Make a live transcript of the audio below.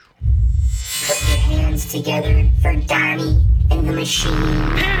together for Donnie and the Machine.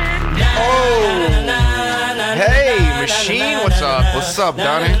 Oh! Hey, Machine, what's up? What's up,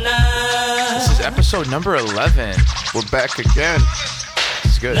 Donnie? This is episode number 11. We're back again.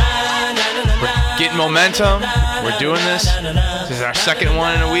 This is good. We're getting momentum. We're doing this. This is our second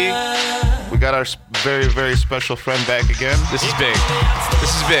one in a week. We got our very, very special friend back again. This is big.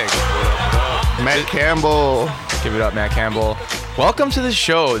 This is big. Matt Campbell. Give it up, Matt Campbell. Welcome to the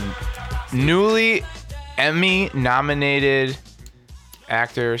show. Newly Emmy-nominated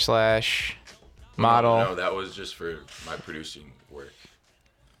actor slash model. No, that was just for my producing work.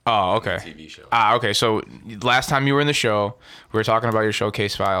 Oh, okay. TV show. Okay. So last time you were in the show, we were talking about your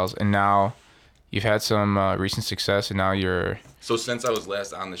showcase files, and now you've had some recent success, and now you're... So since I was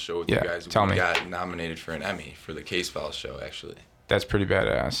last on the show with you guys, we got nominated for an Emmy for the Case Files show, actually. That's pretty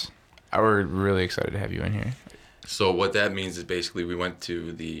badass. We're really excited to have you in here. So what that means is basically we went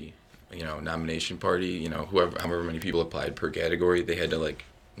to the, nomination party. However many people applied per category, they had to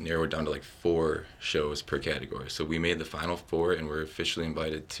narrow it down to 4 shows per category. So we made the final 4, and we're officially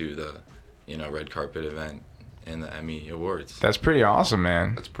invited to the, red carpet event and the Emmy Awards. That's pretty awesome,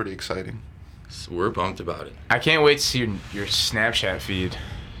 man. That's pretty exciting. So we're pumped about it. I can't wait to see your Snapchat feed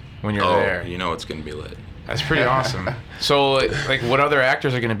when you're there. It's gonna be lit. That's pretty awesome. So, what other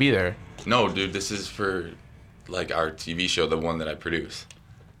actors are gonna be there? No, dude, this is for our TV show, the one that I produce.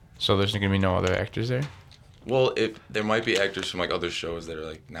 So there's gonna be no other actors there? Well, there might be actors from other shows that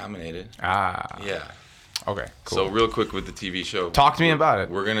are nominated. Ah. Yeah. Okay. Cool. So real quick with the TV show. Talk to me about it.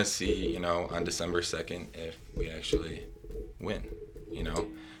 We're gonna see, on December 2nd if we actually win.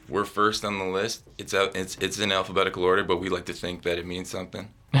 We're first on the list. It's in alphabetical order, but we like to think that it means something.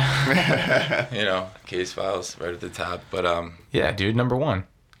 Case Files right at the top. But yeah, dude, number 1.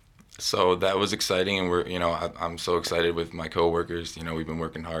 So that was exciting, and we're I'm so excited with my coworkers. We've been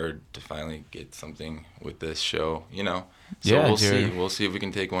working hard to finally get something with this show. So yeah, we'll dude. see. We'll see if we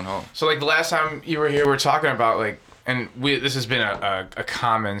can take one home. So the last time you were here, we were talking about this has been a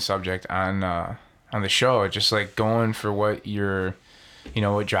common subject on the show, just going for what you're,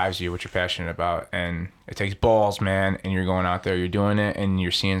 what drives you, what you're passionate about, and it takes balls, man. And you're going out there, you're doing it, and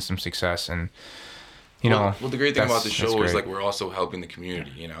you're seeing some success, and well, the great thing about the show is great. we're also helping the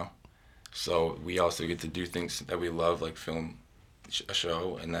community, So we also get to do things that we love, like film a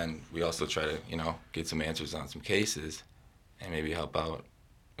show, and then we also try to, get some answers on some cases, and maybe help out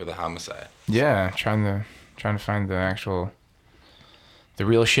with a homicide. Yeah, trying to find the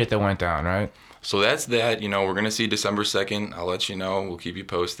real shit that went down, right? So that's that. We're gonna see December 2nd. I'll let you know. We'll keep you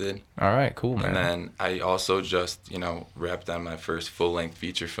posted. All right, cool, man. And then I also just, wrapped on my first full-length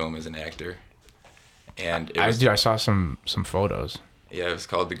feature film as an actor, and I saw some photos. Yeah, it was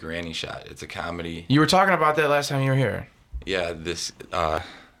called The Granny Shot. It's a comedy. You were talking about that last time you were here. Yeah, this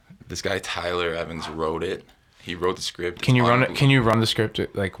guy Tyler Evans wrote it. He wrote the script. Can you run it? Can you run the script?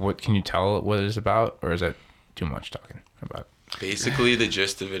 What can you tell what it is about, or is that too much talking about? Basically, the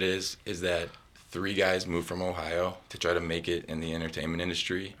gist of it is that 3 guys moved from Ohio to try to make it in the entertainment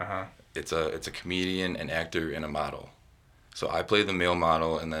industry. Uh-huh. It's a comedian, an actor, and a model. So I play the male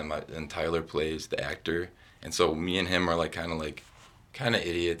model, and then Tyler plays the actor. And so me and him are kind of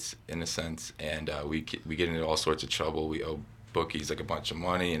idiots in a sense, and we get into all sorts of trouble. We owe bookies a bunch of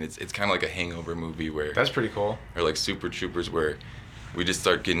money, and it's kind of like a Hangover movie where that's pretty cool. Or Super Troopers, where we just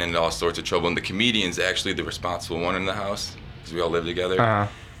start getting into all sorts of trouble, and the comedian's actually the responsible one in the house because we all live together. Uh-huh.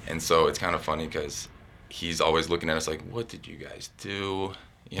 And so it's kind of funny because he's always looking at us like, "What did you guys do?"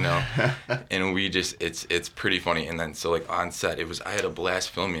 And we just it's pretty funny. And then so on set I had a blast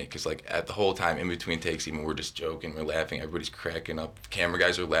filming it because at the whole time in between takes, even we're just joking, we're laughing, everybody's cracking up, camera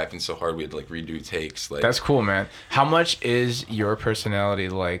guys are laughing so hard we had to redo takes. That's cool, man. How much is your personality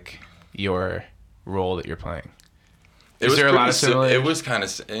like your role that you're playing? Is there a lot of similarities? It was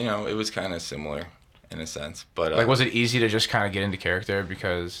kind of similar in a sense, but was it easy to just kind of get into character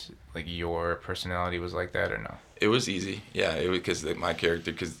because your personality was like that, or no? It was easy, yeah. It was because my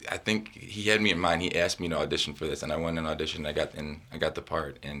character, because I think he had me in mind. He asked me to audition for this, and I went and auditioned. I got the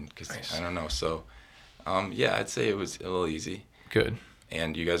part, and because nice. I don't know, so yeah, I'd say it was a little easy. Good.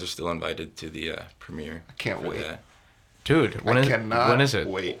 And you guys are still invited to the premiere. I can't wait, dude. When is it?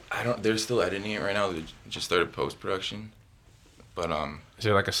 Wait. They're still editing it right now. They just started post production, but is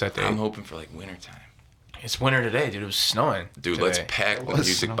there a set date? I'm hoping for wintertime. It's winter today, dude. It was snowing. Dude, today. Let's pack the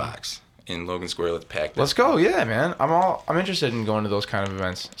music box in Logan Square. Let's pack this. Let's go, yeah, man. I'm interested in going to those kind of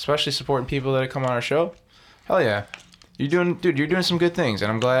events, especially supporting people that come on our show. Hell yeah, you're doing some good things,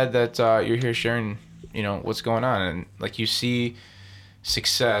 and I'm glad that you're here sharing, what's going on, and you see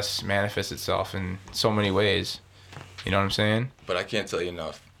success manifest itself in so many ways. You know what I'm saying? But I can't tell you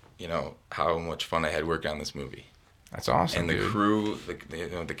enough. you know, how much fun I had working on this movie. That's awesome, And the dude. crew,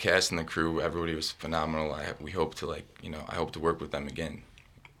 the cast and the crew, everybody was phenomenal. We hope to I hope to work with them again.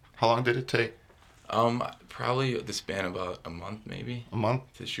 How long did it take? Probably the span of about a month, maybe, A month?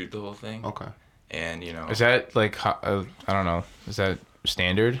 to shoot the whole thing. Okay. And you know, Is that like I don't know? Is that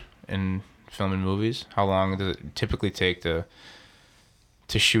standard in film and movies? How long does it typically take to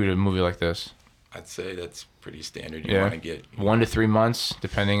shoot a movie like this? I'd say that's pretty standard. You want to get 1 to 3 months,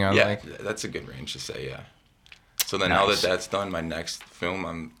 depending on that's a good range to say. Yeah. So then now that Nice. that's done, my next film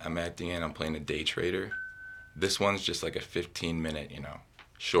I'm acting in, I'm playing a day trader. This one's just like a 15-minute,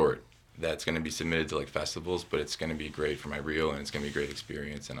 short that's going to be submitted to like festivals, but it's going to be great for my reel and it's going to be a great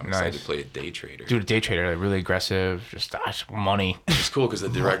experience. And I'm excited to Nice. play a day trader. Dude, a day trader, like really aggressive, just money. It's cool because the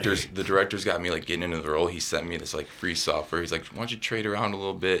director's got me like getting into the role. He sent me this like free software. He's like, why don't you trade around a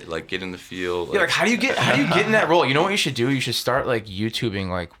little bit, like get in the field. Yeah, like how do you get in that role? You know what you should do? You should start like YouTubing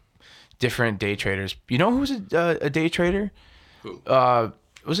like different day traders. You know who's a day trader? Who?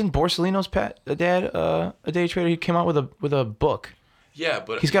 Wasn't Borsellino's dad a day trader? He came out with a book. Yeah,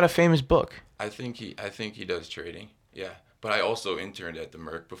 but He's got a famous book. I think he does trading. Yeah, but I also interned at the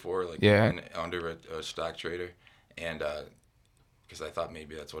Merc before, like under a stock trader, and because I thought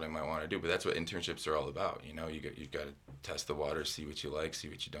maybe that's what I might want to do. But that's what internships are all about. You got to test the water, see what you like, see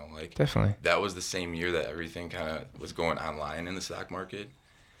what you don't like. Definitely. That was the same year that everything kind of was going online in the stock market,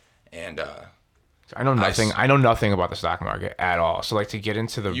 and I know nothing. I know nothing about the stock market at all. So like to get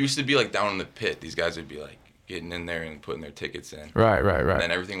into the it used to be like down in the pit. These guys would be like getting in there and putting their tickets in. right. And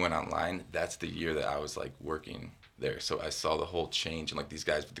then everything went online. That's the year that I was like working there. So I saw the whole change, and like these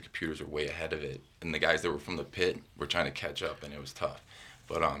guys with the computers were way ahead of it, and the guys that were from the pit were trying to catch up, and it was tough.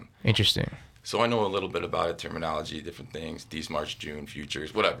 But Interesting. so I know a little bit about it, terminology, different things, D's, March, June,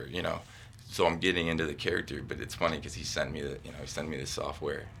 futures, whatever, So I'm getting into the character, but it's funny because he sent me the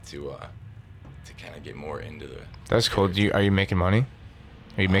software to kind of get more into the. That's cool. Are you making money?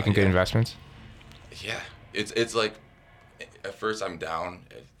 Are you making good yeah. investments? Yeah, it's like at first I'm down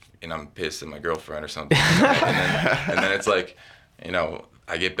and I'm pissed at my girlfriend or something, and then it's like,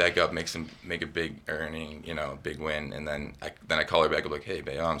 I get back up, make a big earning, big win, and then I call her back up like, hey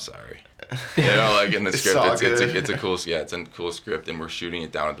babe, I'm sorry, like in the It's script, all it's good. a cool script, and we're shooting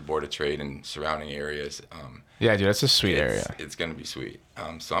it down at the Board of Trade and surrounding areas. Yeah, dude, that's a sweet area. It's gonna be sweet.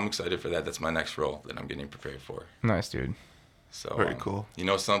 So I'm excited for that. That's my next role that I'm getting prepared for. Nice, dude. So Very cool. You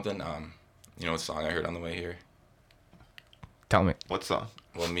know something? You know what song I heard on the way here? Tell me. What song?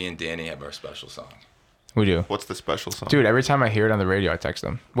 Well, me and Danny have our special song. We do. What's the special song? Dude, every time I hear it on the radio, I text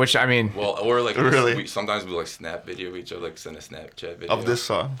them. Which, I mean... Well, or like Really? sometimes we like snap video each other, like send a Snapchat video. Of this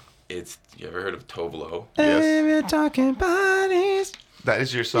song? It's, you ever heard of Tovlo? Yes. We're talking bodies. That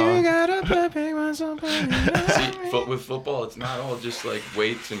is your You song? got a perfect one, somebody. See, with football, it's not all just like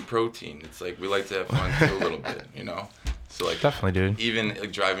weights and protein. It's like we like to have fun too a little bit, So like Definitely, dude. even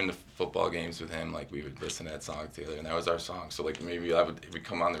like driving to football games with him, like we would listen to that song together, and that was our song. So like maybe if we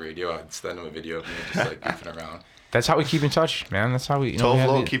come on the radio, I'd send him a video of me just like goofing around. That's how we keep in touch, man. That's how we... we have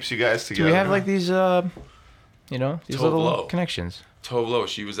Tovlo these- keeps you guys Do together. we have like these, these little Tovlo. connections? Tovlo,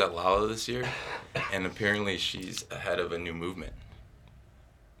 she was at Lala this year, and apparently she's ahead of a new movement.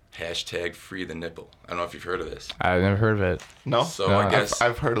 #free the nipple. I don't know if you've heard of this. I've never heard of it. No? So No, I guess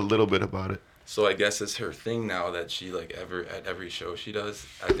I've heard a little bit about it. So I guess it's her thing now that she like at every show she does.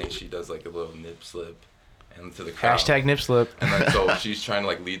 I think she does like a little nip slip, and to the crowd. #nip slip. And then so she's trying to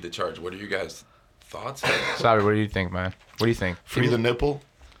like lead the charge. What are you guys' thoughts? Sorry, what do you think, man? What do you think? Free the nipple?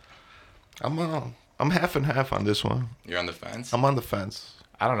 I'm half and half on this one. You're on the fence. I'm on the fence.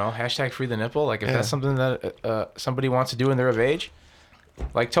 I don't know. #free the nipple. Like if Yeah. that's something that somebody wants to do and they're of age,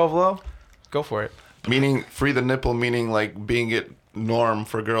 like Tovlo, go for it. Meaning free the nipple, meaning like being it norm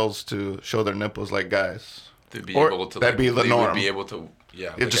for girls to show their nipples like guys. To be Or able to that'd be the they norm. would be able to Yeah,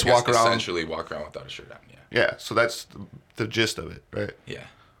 like, just I guess walk around. essentially walk around without a shirt on. Yeah. Yeah, so that's the gist of it, right? Yeah.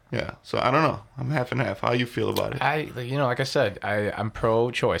 Yeah. So I don't know. I'm half and half. How you feel about it? Like I said, I'm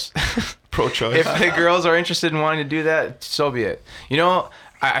pro-choice. Pro-choice. If the girls are interested in wanting to do that, so be it.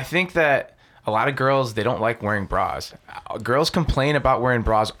 I think that a lot of girls, they don't like wearing bras. Girls complain about wearing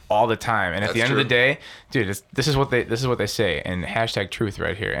bras all the time, and at That's the end of the true. day, dude, this is what they say. And #truth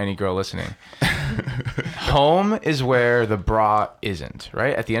right here. Any girl listening, home is where the bra isn't.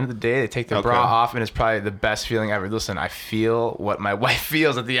 Right at the end of the day, they take the bra Okay. off, and it's probably the best feeling ever. Listen, I feel what my wife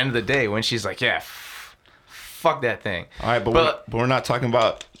feels at the end of the day when she's like, yeah, fuck that thing. All right, but we're not talking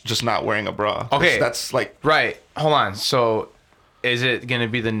about just not wearing a bra. Okay. That's like Right. Hold on. So, is it going to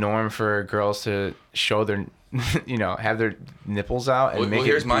be the norm for girls to show their have their nipples out and make well, it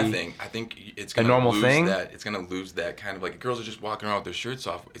here's my be thing. I think it's a gonna normal lose thing? that. It's gonna lose that kind of like girls are just walking around with their shirts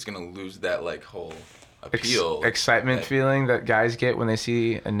off. It's gonna lose that like whole appeal, excitement that, feeling that guys get when they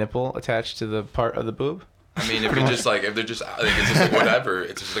see a nipple attached to the part of the boob. I mean, if they're just like it's just like whatever.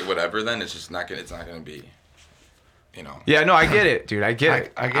 It's just like whatever. Then it's just not gonna. It's not gonna be. Yeah, no, I get it, dude. I get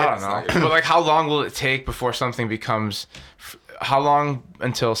it. I get I it. don't know. But like, how long will it take before something becomes? How long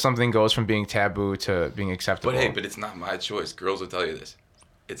until something goes from being taboo to being acceptable? But it's not my choice. Girls will tell you this.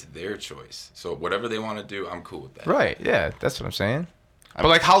 It's their choice. So whatever they want to do, I'm cool with that. Right. Yeah, that's what I'm saying. But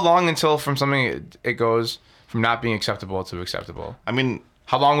like, how long until from something it goes from not being acceptable to acceptable? I mean,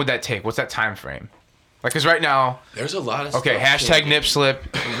 How long would that take? What's that time frame? Like, because right now, There's a lot of okay, stuff hashtag nip slip,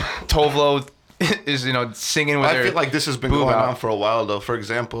 Tovlo is singing with I her feel like this has been boob going out. on for a while though. For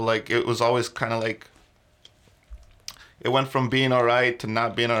example, like it was always kind of like it went from being all right to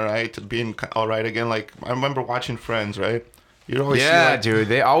not being all right to being all right again. Like I remember watching Friends, right? You'd always see, Yeah, like, dude,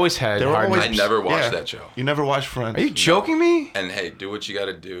 they always had they were hard always- I nips. never watched yeah. that show. You never watched Friends? Are you joking me? And hey, do what you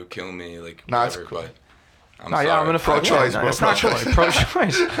gotta do. Kill me, like Nah, it's whatever. cool. But I'm No, sorry. yeah, I'm gonna Pro-choice, bro. It's not Pro-choice.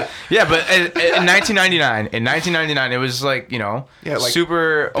 pro-choice. Yeah, but in 1999, it was like Yeah, like,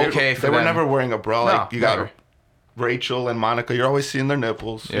 super okay for They were them. never wearing a bra. Like No, you never. got Rachel and Monica. You're always seeing their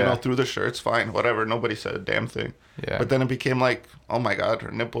nipples. Yeah. Through the shirts. Fine, whatever. Nobody said a damn thing. Yeah. But then it became like, oh my god,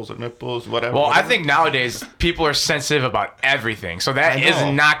 her nipples are nipples. Whatever. Well, I whatever. think nowadays people are sensitive about everything. So that I is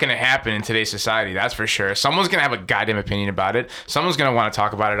know. not going to happen in today's society. That's for sure. Someone's going to have a goddamn opinion about it. Someone's going to want to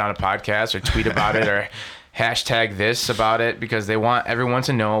talk about it on a podcast or tweet about it or hashtag this about it because they want everyone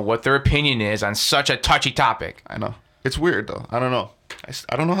to know what their opinion is on such a touchy topic. I know. It's weird though. I don't know.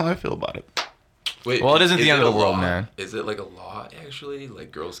 I don't know how I feel about it. Wait, Well, it isn't the end it of the a world, law? man. Is it like a law actually?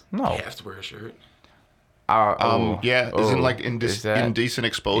 Like girls No. have to wear a shirt? Isn't like is that- indecent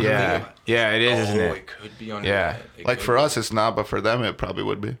exposure? Yeah, yeah, it is, isn't Oh, it? it could be on. Yeah. Like for us, it's not, but for them, it probably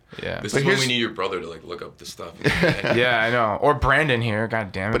would be. Yeah, This But is when we here's- need your brother to like look up the stuff. yeah, I know. Or Brandon here.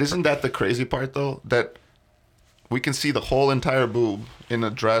 God damn it. But isn't that the crazy part though? That we can see the whole entire boob in a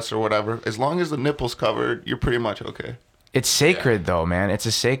dress or whatever. As long as the nipple's covered, you're pretty much okay. It's sacred though, man. It's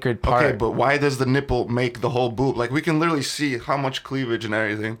a sacred part. Okay, but why does the nipple make the whole boob? Like we can literally see how much cleavage and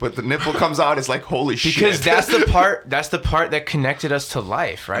everything, but the nipple comes out, it's like holy shit. because that's the part. That's the part that connected us to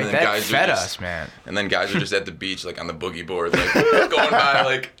life, right? then That guys are fed just- us, man. And then guys are just at the beach, like on the boogie board, like going by,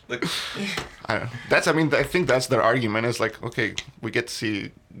 like. I don't know. I think that's their argument. Is like, okay, we get to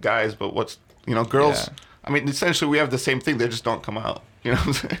see guys, but what's girls? Yeah. I mean, essentially, we have the same thing. They just don't come out. You know what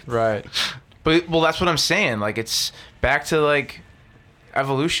I'm saying? Right. But that's what I'm saying. Like it's back to like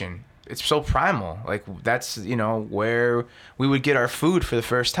evolution. It's so primal. Like that's where we would get our food for the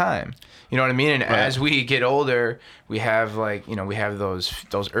first time. You know what I mean? And as we get older, we have we have those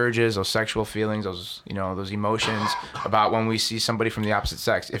urges, those sexual feelings, those those emotions about when we see somebody from the opposite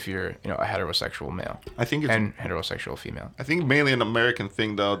sex. If you're a heterosexual male, I think it's and heterosexual female. I think mainly an American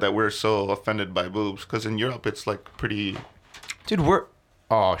thing though that we're so offended by boobs because in Europe it's like pretty. Dude,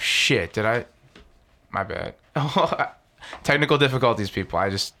 oh shit! Did I? My bad. Technical difficulties, people. I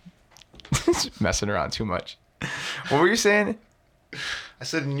just messing around too much. What were you saying? I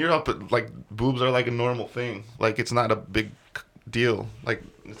said in Europe, like boobs are like a normal thing. Like it's not a big deal. Like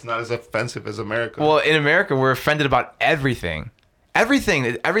it's not as offensive as America. Well, in America, we're offended about everything.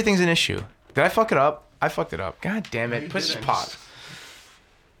 Everything's an issue. Did I fuck it up? I fucked it up. God damn it! you Push didn't. pause.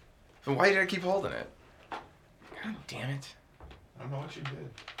 Then why did I keep holding it? God damn it! I don't know what you did.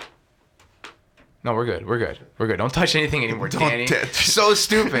 No, we're good. We're good. We're good. Don't touch anything anymore, Don't Danny. touch. So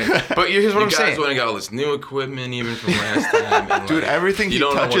stupid. But here's what You I'm guys saying. went and got all this new equipment even from last time. And, Dude, like, everything you he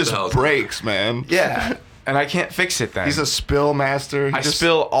don't know what touches the hell's- breaks, man. Yeah, and I can't fix it then. He's a spill master. He I just-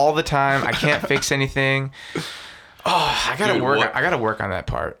 spill all the time. I can't fix anything. Oh, I gotta Dude, work. what- I gotta work on that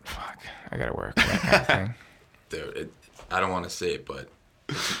part. Fuck, I gotta work on that kind of thing. Dude, I don't want to say it, but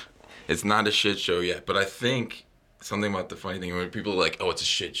it's not a shit show yet. But I think something about the funny thing when people are like, "Oh, it's a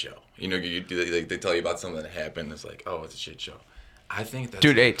shit show." They tell you about something that happened. It's like, "Oh, it's a shit show." I think that's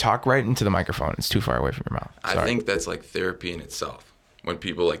Dude, hey, talk right into the microphone. It's too far away from your mouth. I Sorry. think that's like therapy in itself. When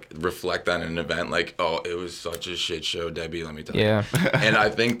people like reflect on an event, like, "Oh, it was such a shit show, Debbie." Let me tell you. Yeah. And I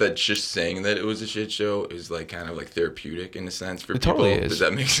think that just saying that it was a shit show is like kind of like therapeutic in a sense for It people. totally is. Does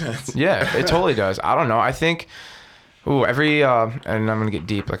that make sense? Yeah, it totally does. I don't know. I think, and I'm gonna get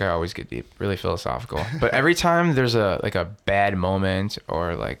deep, like I always get deep, really philosophical. But every time there's a bad moment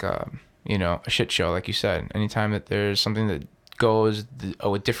or like a shit show, like you said, anytime that there's something that goes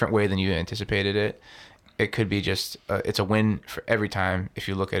a different way than you anticipated it, it could be just it's a win for every time if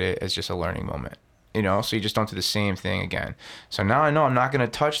you look at it as just a learning moment. So you just don't do the same thing again. So now I know I'm not gonna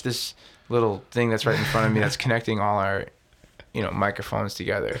touch this little thing that's right in front of me that's connecting all our, microphones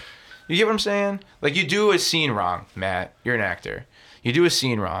together. You get what I'm saying? Like, you do a scene wrong, Matt. You're an actor. You do a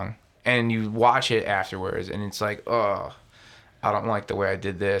scene wrong, and you watch it afterwards, and it's like, oh, I don't like the way I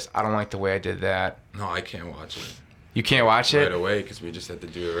did this. I don't like the way I did that. No, I can't watch it. You can't watch it right away because we just had to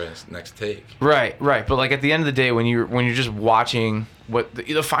do it next take. Right. But like at the end of the day, when you're just watching what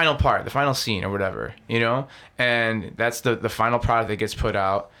the final part, the final scene or whatever, and that's the final product that gets put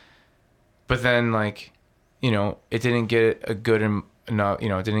out, but then like, it didn't get a good enough,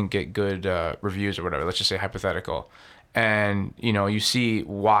 it didn't get good reviews or whatever. Let's just say hypothetical, and you see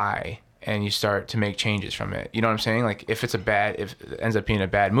why, and you start to make changes from it. You know what I'm saying? Like if it ends up being a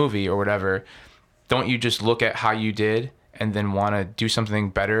bad movie or whatever. Don't you just look at how you did and then want to do something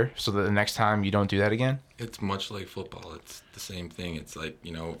better so that the next time you don't do that again? It's much like football. It's the same thing. It's like,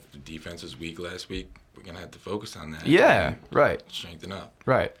 the defense was weak last week. We're going to have to focus on that. Yeah, right. Strengthen up.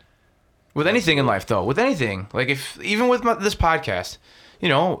 Right. With anything in life, though. With anything. Like, even with this podcast,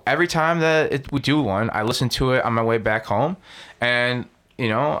 every time that we do one, I listen to it on my way back home. And,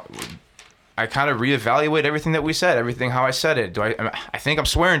 I kind of reevaluate everything that we said, everything how I said it. I think I'm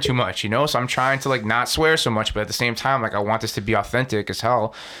swearing too much, so I'm trying to like not swear so much, but at the same time, like I want this to be authentic as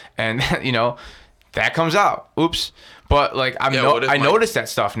hell, and that comes out. Oops. But like I notice that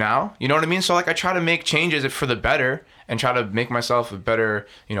stuff now. You know what I mean? So like I try to make changes for the better and try to make myself a better,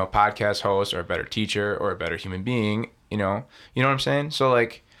 podcast host or a better teacher or a better human being. You know what I'm saying? So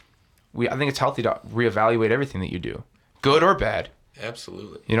like I think it's healthy to reevaluate everything that you do, good or bad.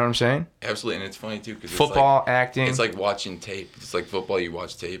 Absolutely. You know what I'm saying? Absolutely, and it's funny too because football, acting. It's like watching tape. It's like football. You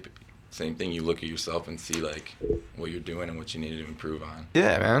watch tape. Same thing. You look at yourself and see like what you're doing and what you need to improve on.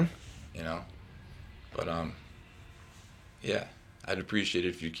 Yeah, man. But yeah, I'd appreciate it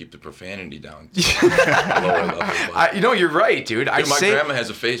if you keep the profanity down. Lower level. You're right, dude. My grandma has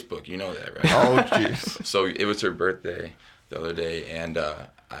a Facebook. You know that, right? Oh, jeez. So it was her birthday the other day, and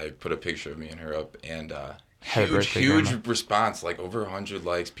I put a picture of me and her up, and. Huge response, like over 100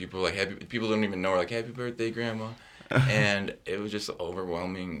 likes. People like happy. People don't even know her, like happy birthday, grandma, and it was just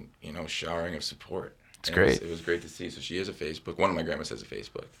overwhelming, showering of support. It's great. It was great to see. So she has a Facebook. One of my grandmas has a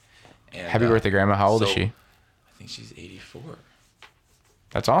Facebook. And, happy birthday, grandma. How old is she? I think she's 84.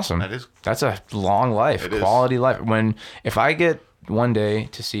 That's awesome. That's a long life, quality life. If I get one day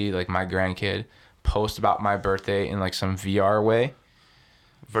to see like my grandkid post about my birthday in like some VR way.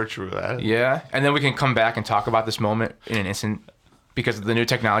 Virtual reality. Yeah, and then we can come back and talk about this moment in an instant because of the new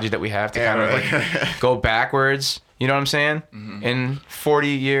technology that we have to kind of like go backwards. You know what I'm saying? Mm-hmm. In 40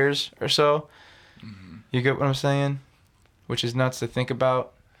 years or so. Mm-hmm. You get what I'm saying? Which is nuts to think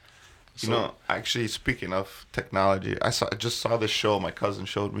about. Actually, speaking of technology, I just saw this show my cousin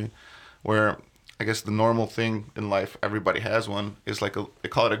showed me where I guess the normal thing in life, everybody has one, is like they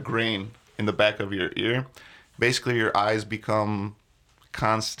call it a grain in the back of your ear. Basically, your eyes become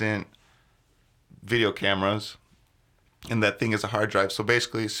constant video cameras, and that thing is a hard drive. So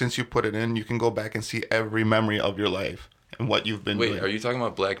basically, since you put it in, you can go back and see every memory of your life and what you've been doing. Wait, are you talking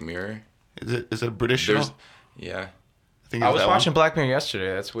about Black Mirror? Is it a British show? Yeah. I was watching Black Mirror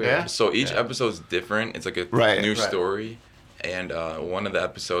yesterday. That's weird. Yeah? So each episode's different. It's like a new story. And one of the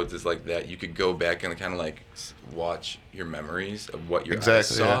episodes is like that. You could go back and kind of like watch your memories of what your eyes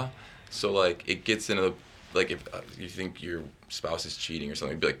saw. Yeah. So like it gets into the, like if you think your spouse is cheating or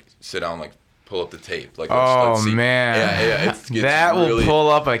something, you'd be like, sit down, like pull up the tape. Like, let's see. Man. Yeah. That will pull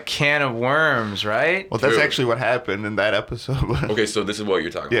up a can of worms, right? Well, that's actually what happened in that episode. Okay, so this is what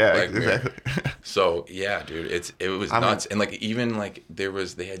you're talking about. Yeah, exactly. So yeah, dude, it was nuts. And like even like they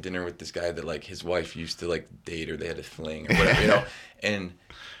had dinner with this guy that like his wife used to like date or they had a fling or whatever, and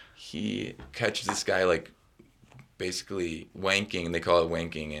he catches this guy like basically wanking, and they call it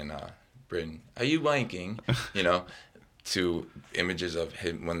wanking in Britain. Are you wanking? To images of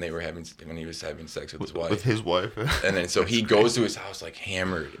him when he was having sex with his wife. With his wife. And then so he goes to his house like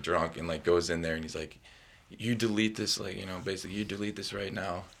hammered, drunk, and like goes in there and he's like, you delete this, like, basically you delete this right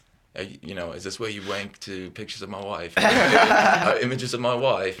now. Is this way you wank to pictures of my wife? Images of my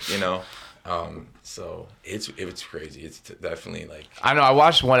wife, So it's crazy. It's definitely like. I know. I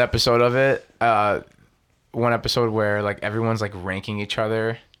watched one episode of it. One episode where like everyone's like ranking each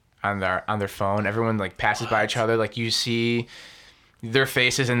other on their phone. Everyone like passes by each other. Like you see their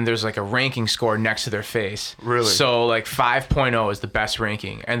faces and there's like a ranking score next to their face. Really? So like 5.0 is the best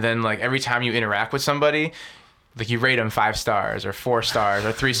ranking. And then like every time you interact with somebody, like you rate them 5 stars or 4 stars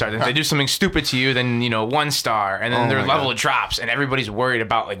or 3 stars. If they do something stupid to you, then 1 star, and then Oh their my level God. drops, and everybody's worried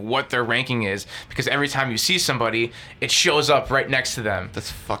about like what their ranking is, because every time you see somebody, it shows up right next to them. That's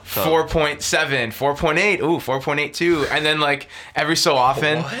fucked up. 4.7, 4.8, ooh, 4.82, and then like every so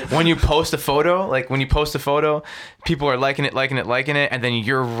often when you post a photo, people are liking it, and then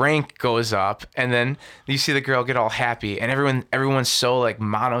your rank goes up, and then you see the girl get all happy, and everyone's so like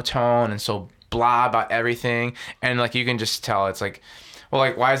monotone and so blah about everything, and like you can just tell it's like, well,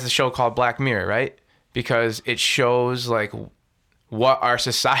 like why is the show called Black Mirror, right? Because it shows like what our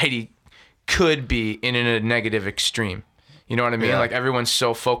society could be in a negative extreme. You know what I mean? Yeah. Like everyone's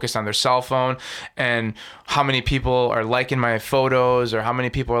so focused on their cell phone and how many people are liking my photos or how many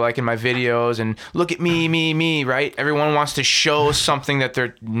people are liking my videos, and look at me, right? Everyone wants to show something that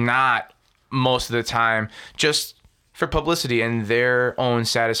they're not most of the time, just for publicity and their own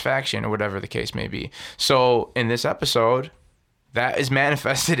satisfaction or whatever the case may be. So in this episode, that is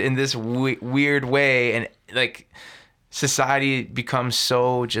manifested in this weird way, and like society becomes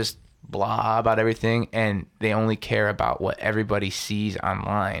so just blah about everything, and they only care about what everybody sees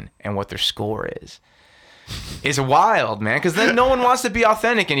online and what their score is. It's wild, man, because then no one wants to be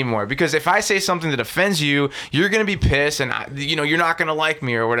authentic anymore, because if I say something that offends you, you're gonna be pissed, and you're not gonna like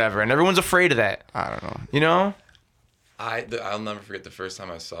me or whatever, and everyone's afraid of that. I don't know. You know? I'll never forget the first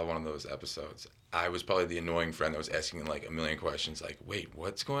time I saw one of those episodes. I was probably the annoying friend that was asking like a million questions, like, "Wait,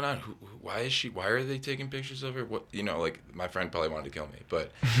 what's going on? Why is she? Why are they taking pictures of her? What, like my friend probably wanted to kill me,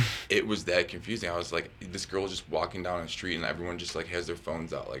 but it was that confusing. I was like, this girl just walking down the street, and everyone just like has their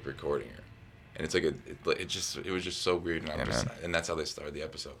phones out, like recording her, and it's like it was just so weird, and and that's how they started the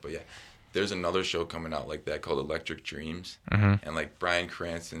episode. But yeah, there's another show coming out like that called Electric Dreams, and like Bryan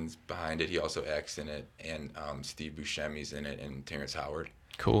Cranston's behind it. He also acts in it, and Steve Buscemi's in it, and Terrence Howard.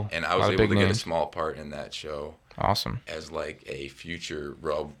 Cool. And I A was lot of able to big get a names. small part in that show Awesome. as like a future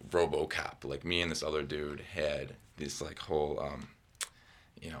RoboCop. Like me and this other dude had this like whole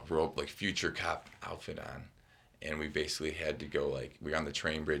like future cop outfit on. And we basically had to go, like, we were on the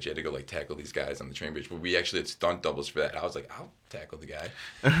train bridge. You had to go, like, tackle these guys on the train bridge. But we actually had stunt doubles for that. I was like, I'll tackle the guy.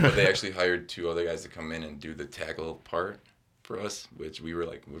 But they actually hired 2 other guys to come in and do the tackle part for us, which we were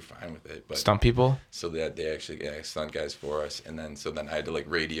like, we're fine with it. But Stunt people? so that they actually stunt guys for us. And then, so then I had to, like,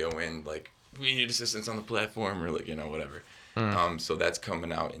 radio in, like, we need assistance on the platform or, like, whatever. So that's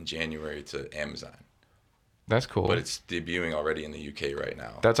coming out in January to Amazon. That's cool. But it's debuting already in the UK right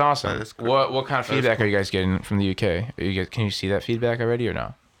now. That's awesome. That is cool. What kind of feedback are you guys getting from the UK? Can you see that feedback already or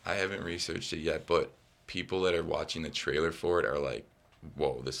no? I haven't researched it yet, but people that are watching the trailer for it are like,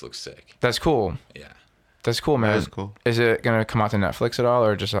 whoa, this looks sick. That's cool. Yeah. That's cool, man. That is cool. Is it gonna come out to Netflix at all,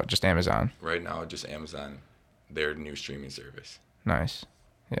 or just Amazon? Right now, just Amazon, their new streaming service. Nice.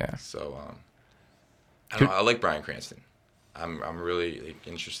 Yeah. So, I don't know. I like Bryan Cranston. I'm really like,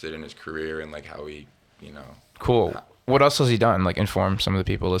 interested in his career and like how he, Cool. What else has he done? Like inform some of the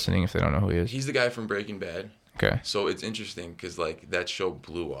people listening if they don't know who he is. He's the guy from Breaking Bad. Okay. So it's interesting because like that show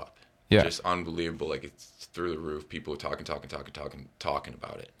blew up. Yeah. Just unbelievable. Like it's through the roof. People are talking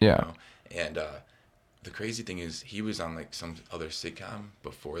about it. Yeah. And the crazy thing is he was on like some other sitcom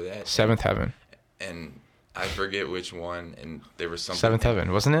before that. Seventh Heaven. And I forget which one. And there was something. Seventh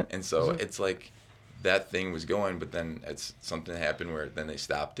Heaven, wasn't it? And so it's like that thing was going, but then something happened where then they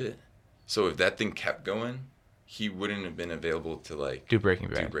stopped it. So if that thing kept going, he wouldn't have been available to like Do Breaking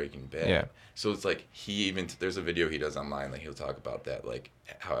Bad. Yeah. So it's like there's a video he does online, like he'll talk about that, like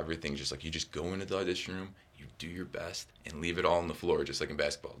how everything's just like you just go into the audition room, you do your best, and leave it all on the floor, just like in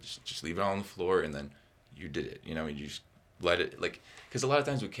basketball. Just leave it all on the floor, and then you did it. You just let it like because a lot of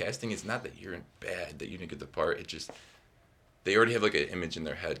times with casting, it's not that you're bad that you didn't get the part. It just they already have like an image in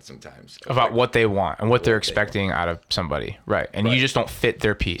their head sometimes About like, what they want and what they're they expecting out of somebody. Right. And Right. you just don't fit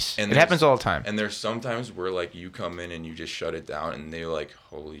their piece. And it happens all the time. And there's sometimes where like you come in and you just shut it down, and they're like,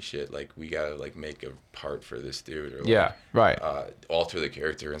 "Holy shit! Like we gotta like make a part for this dude, or like, Yeah, right. alter the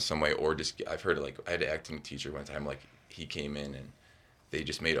character in some way, or just I've heard like I had an acting teacher one time, like he came in and they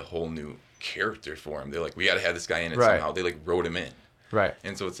just made a whole new character for him. They're like, we gotta have this guy in it Right. somehow. They like wrote him in, Right.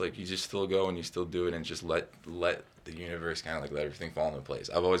 and so it's like you just still go and you still do it and just let the universe kind of like let everything fall into place.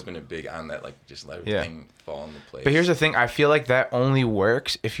 I've always been a big on that, like just let everything fall into place. But here's the thing. I feel like that only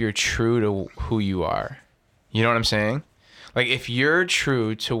works if you're true to who you are. You know what I'm saying? Like if you're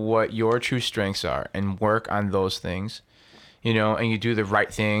true to what your true strengths are and work on those things, and you do the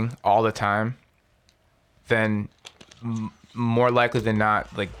right thing all the time, then more likely than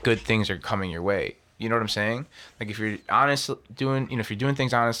not, like good things are coming your way. You know what I'm saying? Like if you're if you're doing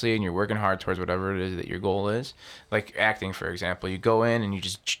things honestly and you're working hard towards whatever it is that your goal is, like acting, for example, you go in and you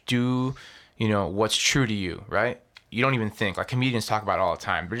just do, you know, what's true to you, right? You don't even think. Like comedians talk about it all the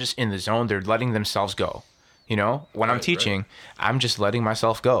time. They're just in the zone. They're letting themselves go. You know, when I'm teaching, I'm just letting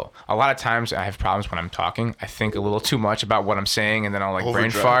myself go. A lot of times I have problems when I'm talking. I think a little too much about what I'm saying, and then I'll like brain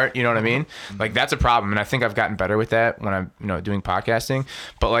fart. You know what I mean? Like that's a problem, and I think I've gotten better with that when I'm, you know, doing podcasting.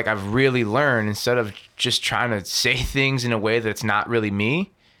 But like I've really learned, instead of just trying to say things in a way that's not really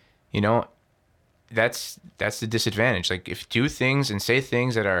me, you know, that's the disadvantage. Like if do things and say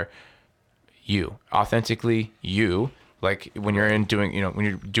things that are you, authentically you. Like when you're doing, you know, when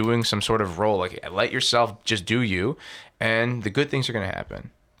you're doing some sort of role, like let yourself just do you, and the good things are gonna happen.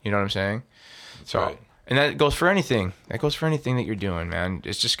 You know what I'm saying? So, right. and that goes for anything. That goes for anything that you're doing, man.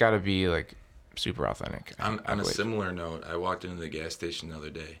 It's just got to be like super authentic. On a similar note, I walked into the gas station the other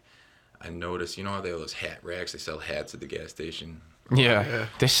day. I noticed, you know how they have those hat racks? They sell hats at the gas station. Yeah,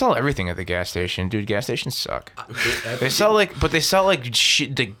 they sell everything at the gas station, dude. Gas stations suck. They sell like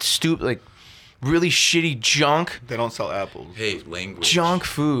shit, like really shitty junk. They don't sell apples. Hey, language. Junk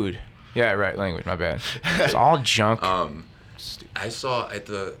food. Yeah, right. Language. My bad. It's all junk. I saw at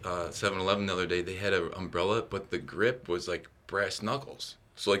the 7-Eleven the other day, they had an umbrella, but the grip was like brass knuckles.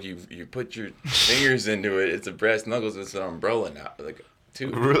 So like you put your fingers into it, it's a brass knuckles. It's an umbrella now, like too.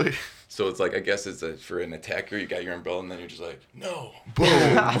 Really? So it's like, I guess it's for an attacker. You got your umbrella, and then you're just like, no, Boom.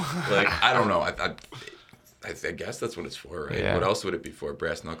 like I don't know. I guess that's what it's for, right? Yeah. What else would it be for?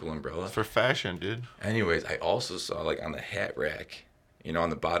 Brass knuckle umbrella? For fashion, dude. Anyways, I also saw like on the hat rack, you know, on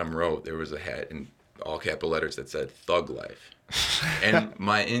the bottom row, there was a hat in all capital letters that said Thug Life. And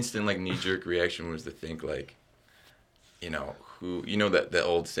my instant like knee jerk reaction was to think like, you know, who, you know, that the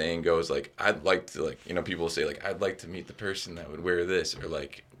old saying goes like, I'd like to, like, you know, people say like, I'd like to meet the person that would wear this, or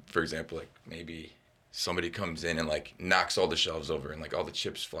like, for example, like maybe somebody comes in and like knocks all the shelves over and like all the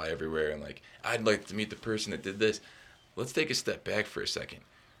chips fly everywhere, and like, I'd like to meet the person that did this. Let's take a step back for a second.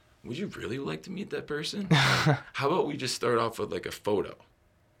 Would you really like to meet that person? How about we just start off with like a photo,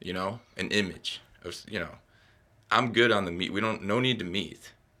 you know, an image of, you know, I'm good on the meet. No need to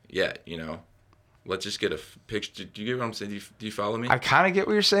meet yet, you know. Let's just get a picture. Do you get what I'm saying? Do you follow me? I kind of get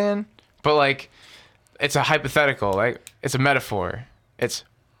what you're saying, but like, it's a hypothetical. Like, it's a metaphor. It's,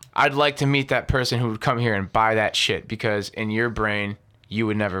 I'd like to meet that person who would come here and buy that shit, because in your brain, you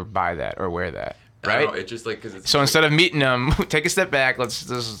would never buy that or wear that, right? I don't know, it's just like, cause it's so like, instead of meeting them, take a step back. Let's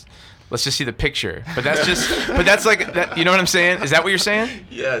just see the picture. But that's like that. You know what I'm saying? Is that what you're saying?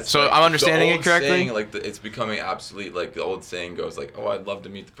 yes. So like, I'm understanding the it old correctly? Saying, like it's becoming obsolete. Like the old saying goes, like, "Oh, I'd love to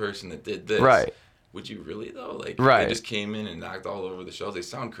meet the person that did this." Right. Would you really though? Like, right. They just came in and knocked all over the shelves. They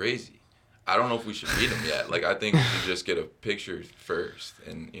sound crazy. I don't know if we should meet them yet. Like, I think we should just get a picture first,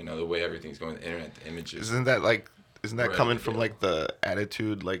 and you know the way everything's going, the internet, the images. Isn't that right, coming from like the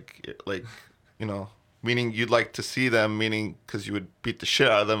attitude, like you know, meaning you'd like to see them, meaning because you would beat the shit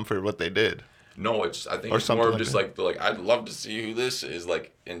out of them for what they did? No, I think Or it's more of something just like like I'd love to see who this is,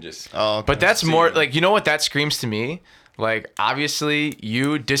 like, and just. Oh, okay. But that's See more them. like, you know what that screams to me? Like, obviously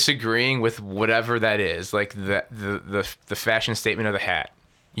you disagreeing with whatever that is, like the fashion statement of the hat.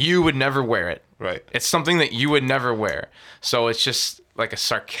 You would never wear it. Right. It's something that you would never wear. So it's just like a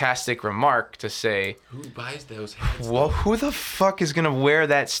sarcastic remark to say, Who buys those hats? well, who the fuck is gonna wear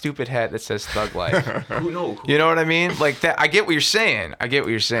that stupid hat that says Thug Life? Who knows? You know what I mean? Like that. I get what you're saying. I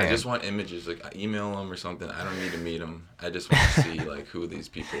just want images. Like, email them or something. I don't need to meet them. I just want to see like who these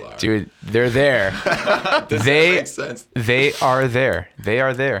people are. Dude, they're there. Does they that make sense? They are there. They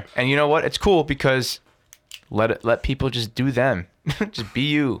are there. And you know what? It's cool because let people just do them. Just be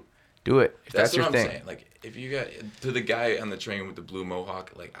you. Do it. If that's your what thing. I'm saying. Like, if you got to the guy on the train with the blue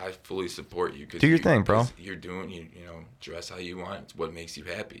mohawk, like, I fully support you. Do your thing, bro. You're doing, you know, dress how you want. It's what makes you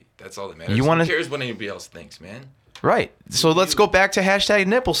happy. That's all that matters. You wanna- Who cares what anybody else thinks, man? Right. So let's go back to hashtag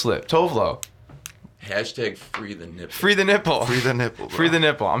nipple slip. Tovlo. Hashtag free the nipple. Free the nipple. Free the nipple. Bro. Free the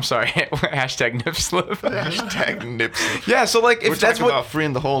nipple. I'm sorry. Hashtag nip slip. Hashtag nip slip. Yeah, so like if We're that's talking what about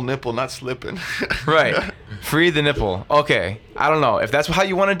freeing the whole nipple, not slipping. right. Free the nipple. Okay. I don't know. If that's how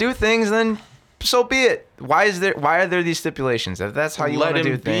you want to do things, then so be it. Why are there these stipulations? If that's how you want to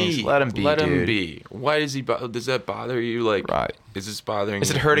do things, let him be. Let him dude. be. Why does he? Does that bother you? Like, Right. Is this bothering?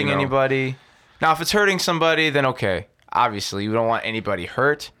 Is it you? hurting You know? anybody? Now, if it's hurting somebody, then okay. Obviously, you don't want anybody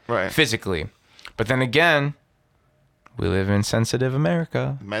hurt physically. But then again, we live in sensitive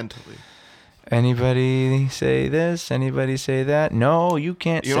America. Mentally. Anybody say this? Anybody say that? No, you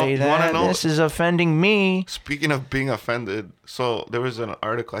can't say that. This is offending me. Speaking of being offended, so there was an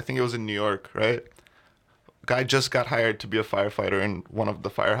article, I think it was in New York, right? Guy just got hired to be a firefighter in one of the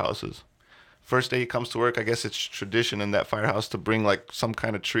firehouses. First day he comes to work, I guess it's tradition in that firehouse to bring like some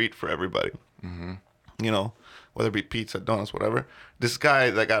kind of treat for everybody. Mm-hmm. You know, whether it be pizza, donuts, whatever. This guy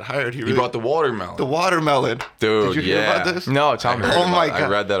that got hired, He brought the watermelon. the watermelon. Dude, Did you hear about this? No, tell me. Oh my God. I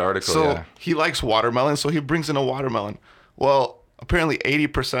read that article. So Yeah. he likes watermelon, so he brings in a watermelon. Well, apparently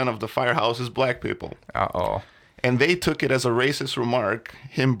 80% of the firehouse is black people. Uh-oh. And they took it as a racist remark,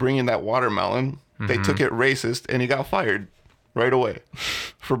 him bringing that watermelon. They took it racist, and he got fired right away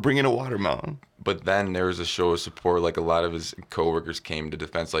for bringing a watermelon. But then there was a show of support. Like a lot of his coworkers came to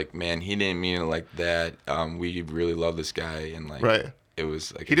defense. Like, man, he didn't mean it like that. We really love this guy, and like, Right. it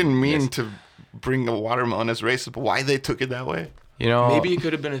was like He didn't mean to bring a watermelon as racist, but why they took it that way? You know, Maybe it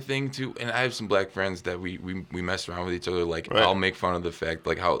could have been a thing too. And I have some black friends that we mess around with each other. Like Right. I'll make fun of the fact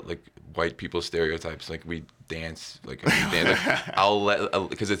like how like white people stereotypes. Like we dance like, I'll let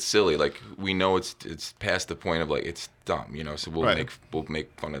because it's silly. Like we know it's past the point of like it's dumb. You know, so we'll Right.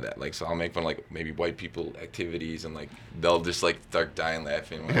 make fun of that. Like so I'll make fun of like maybe white people activities and like they'll just like start dying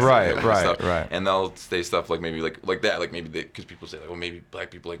laughing. When I say Right, that and right, stuff. right. And they'll say stuff like maybe like that. Like maybe because people say like well maybe black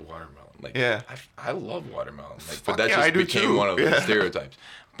people like watermelon. Like Yeah. I love watermelon. Like Fuck but that yeah, just I do became too. one of the Yeah. stereotypes.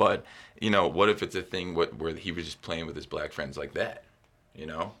 But you know, what if it's a thing where he was just playing with his black friends like that? You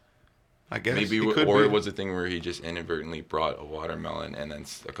know, I guess maybe it could or be. it was a thing where he just inadvertently brought a watermelon, and then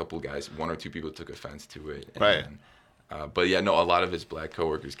a couple guys, one or two people, took offense to it. And Right. Then, but yeah, no, a lot of his black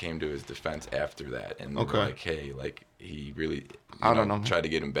coworkers came to his defense after that, and they were Okay. like, "Hey, like he really, I don't know. tried to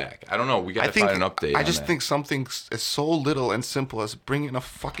get him back." I don't know. We got I to think find an update. I on just that. think something as so little and simple as bringing a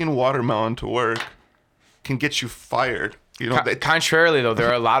fucking watermelon to work can get you fired. You know, contrarily though, there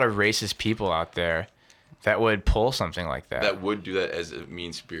are a lot of racist people out there that would pull something like that. that would do that as a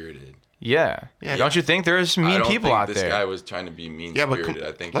mean spirited. Yeah. Yeah. Don't you think there's I mean don't people think out this there? guy was trying to be mean yeah, but spirited.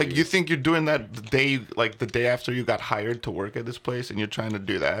 I think like he you was- think you're doing that the day after you got hired to work at this place, and you're trying to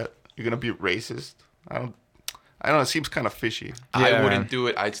do that. You're gonna be racist. I don't know. It seems kind of fishy. Yeah, I wouldn't man. do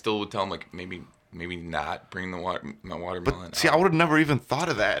it. I still would tell him like maybe not bring my watermelon. But see, I would have never even thought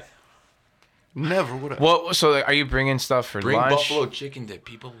of that. Never would have. Well, so like, are you bringing stuff for bring lunch? buffalo chicken dip.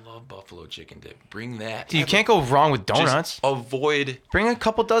 People love buffalo chicken dip. Bring that. You can't go wrong with Just donuts. avoid. Bring a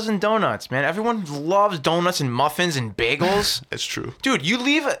couple dozen donuts, man. Everyone loves donuts and muffins and bagels. It's true. Dude, you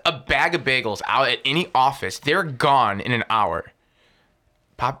leave a bag of bagels out at any office, they're gone in an hour.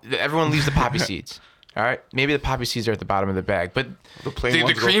 Everyone leaves the poppy seeds. All right, maybe the poppy seeds are at the bottom of the bag, but The plain the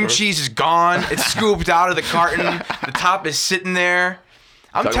ones go cream first. cheese is gone. It's scooped out of the carton. The top is sitting there.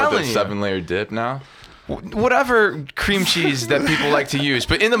 I'm Talking about telling that you, 7-layer dip now. whatever cream cheese that people like to use.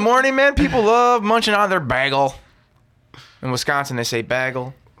 But in the morning, man, people love munching on their bagel. In Wisconsin, they say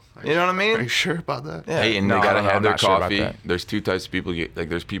bagel. You know what I Are you mean? sure about that? Yeah. Hey, and No, they gotta I'm have their not sure about coffee. that. There's two types of people. Like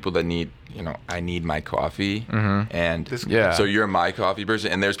there's people that need, I need my coffee, and Yeah. So you're a my coffee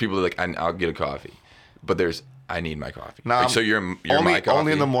person, and there's people that I'll get a coffee, but there's I need my coffee. Nah, Like, so you're only my coffee.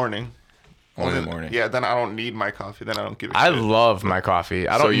 only in the morning. Only in the morning. Yeah, then I don't need my coffee. Then I don't give a I shit. love my coffee.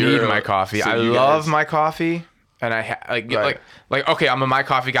 I So don't you're need my a- coffee. so I you love guys- my coffee, and Right. like okay, I'm a my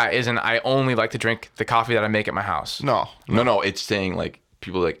coffee guy. Isn't I only like to drink the coffee that I make at my house. No. No, it's saying like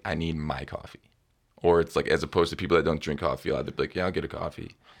people like I need my coffee, or it's like as opposed to people that don't drink coffee, I'll be like, yeah, I'll get a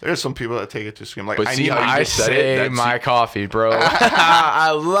coffee. There's some people that take it to extreme. Like But I see need how you my, I just said it? say That's- my coffee, bro.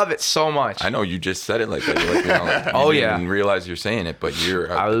 I love it so much. I know you just said it like that. You're like, you Oh, didn't yeah. even realize you're saying it, but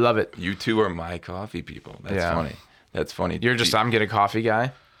you're. I love it. You two are my coffee people. That's Yeah. funny. That's funny. You're just I'm getting a coffee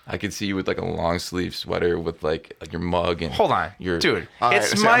guy. I could see you with like a long sleeve sweater with like your mug and. Hold on, Your dude. All right,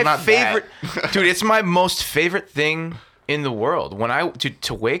 It's see, I'm my not favorite, that. dude. It's my most favorite thing in the world. When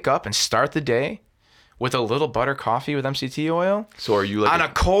to wake up and start the day with a little butter coffee with MCT oil So are you like? on a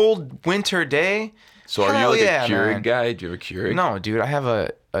cold winter day. so are you Hell like yeah, a Keurig man. guy? Do you have a Keurig? No, dude. I have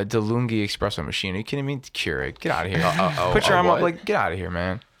a DeLonghi espresso machine. Are you kidding me? It's Keurig. Get out of here. Uh-oh. Put your arm up. What? Like, get out of here,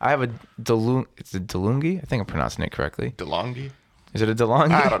 man. I have a DeLonghi. It's a DeLonghi. I think I'm pronouncing it correctly. DeLonghi. Is it a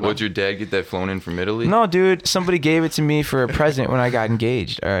DeLonghi? I don't know. Would your dad get that flown in from Italy? No, dude. Somebody gave it to me for a present when I got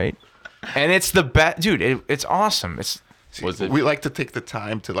engaged. All right. And it's the best, dude. It's awesome. It's See, Was it- we like to take the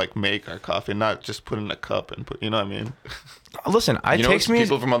time to like make our coffee, not just put in a cup and put. You know what I mean? listen. It You know, takes me.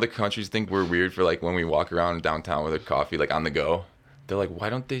 people from other countries think we're weird for like when we walk around downtown with a coffee like on the go. They're like, why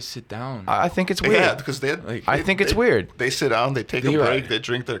don't they sit down? I think it's weird. Yeah, because I think it's weird. They sit down, they take a You're break, right. they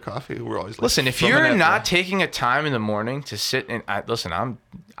drink their coffee. We're always like, Listen, if From you're an not effort. taking a time in the morning to sit and listen,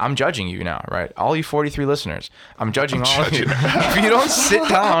 I'm judging you now, right? All you 43 listeners, I'm judging all of you. If you don't sit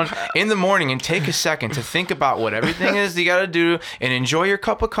down in the morning and take a second to think about what everything is you got to do and enjoy your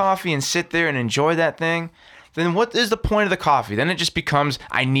cup of coffee and sit there and enjoy that thing, then what is the point of the coffee? Then it just becomes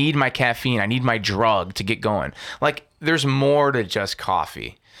I need my caffeine, I need my drug to get going. Like there's more to just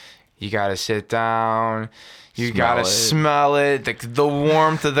coffee. You got to sit down. You gotta smell it. The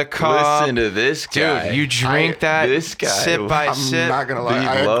warmth of the cup. Listen to this guy. Dude, you drink that this guy, sip by I'm sip. not gonna lie. He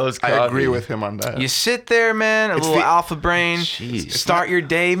I loves agree coffee. with him on that. You sit there, man, a little alpha brain. Jeez. Start your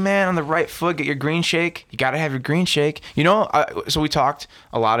day, man, on the right foot. Get your green shake. You gotta have your green shake. You know, so we talked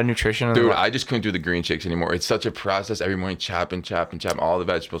a lot of nutrition. Dude, I just couldn't do the green shakes anymore. It's such a process every morning, chopping all the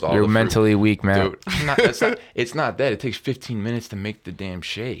vegetables, all You're the fruit. mentally weak, man. Dude, it's not that. It takes 15 minutes to make the damn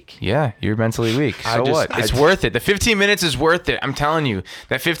shake. Yeah, you're mentally weak. So what? It's worth it. The 15 minutes is worth it. I'm telling you.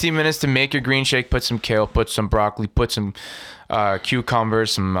 That 15 minutes to make your green shake, put some kale, put some broccoli, put some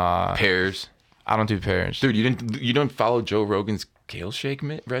cucumbers, some Pears. I don't do pears. Dude, you don't follow Joe Rogan's kale shake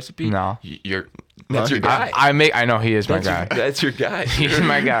recipe? No. That's your guy. I know he is my guy. That's your guy. He's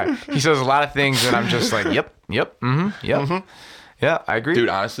my guy. He says a lot of things that I'm just like, yep, mm-hmm. Yeah, I agree. Dude,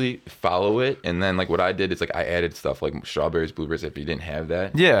 honestly, follow it. And then, like, what I did is, like, I added stuff like strawberries, blueberries. If you didn't have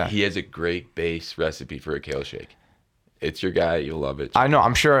that, yeah, he has a great base recipe for a kale shake. It's your guy. You'll love it. I know.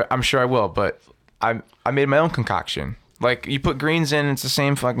 I'm sure I will. But I made my own concoction. Like, you put greens in, it's the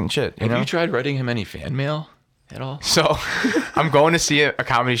same fucking shit. Have you tried writing him any fan mail at all? So, I'm going to see a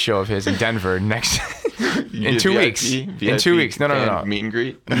comedy show of his in Denver next in 2 weeks. VIP In 2 weeks. No. Meet and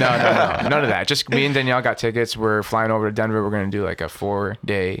greet? No. None of that. Just me and Danielle got tickets. We're flying over to Denver. We're going to do like a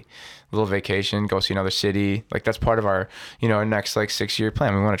 4-day little vacation, go see another city. Like, that's part of our, our next like 6-year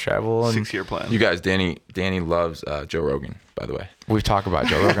plan. We want to travel. And 6-year plan. You guys, Danny loves Joe Rogan, by the way. We've talked about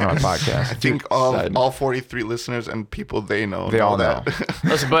Joe Rogan on the podcast. I think all 43 listeners and people they know. They all that. know.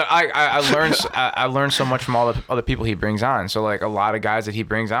 Listen, but I learned so much from all the other people he brings on. So like a lot of guys that he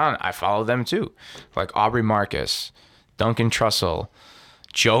brings on, I follow them too. Like Aubrey Marcus, Duncan Trussell,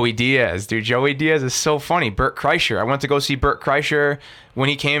 Joey Diaz. Dude, Joey Diaz is so funny. Bert Kreischer. I went to go see Bert Kreischer when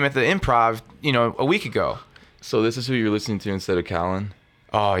he came at the Improv, a week ago. So this is who you're listening to instead of Colin?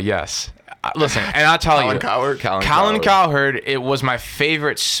 Oh, yes. Listen, and I'll tell you. Colin Cowherd, it was my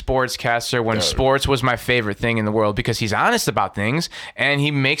favorite sportscaster when sports was my favorite thing in the world because he's honest about things and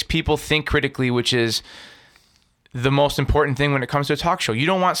he makes people think critically, which is the most important thing when it comes to a talk show. You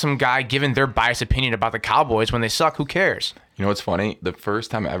don't want some guy giving their biased opinion about the Cowboys when they suck. Who cares? You know what's funny? The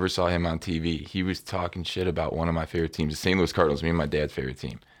first time I ever saw him on TV, he was talking shit about one of my favorite teams, the St. Louis Cardinals, me and my dad's favorite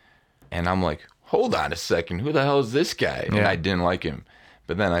team. And I'm like, hold on a second. Who the hell is this guy? And I didn't like him.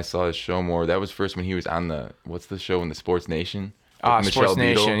 But then I saw his show more. That was first when he was on what's the show in the Sports Nation? Sports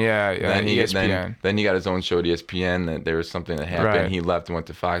Nation, yeah. Then ESPN. Then he got his own show at ESPN. That there was something that happened. Right. He left and went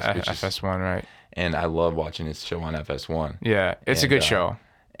to Fox, which is FS1, right? And I love watching his show on FS1. Yeah, it's a good show.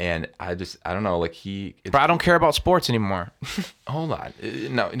 And I don't know, like But I don't care about sports anymore. Hold on.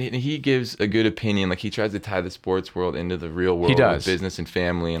 No, he gives a good opinion. Like, he tries to tie the sports world into the real world. He does. With business and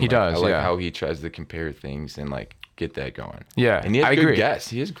family. And he does, I like how he tries to compare things and, like, get that going. Yeah, and he has I good agree.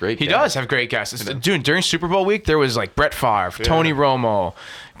 guests. He has great guests. He does have great guests. Dude, during Super Bowl week, there was like Brett Favre, Tony Romo,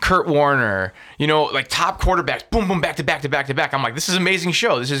 Kurt Warner, like top quarterbacks, boom, boom, back to back to back to back. I'm like, this is an amazing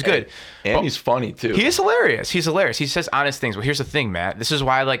show. This is good. And he's funny, too. He is hilarious. He's hilarious. He says honest things. Well, here's the thing, Matt. This is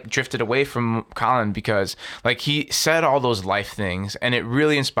why I like drifted away from Colin because like he said all those life things and it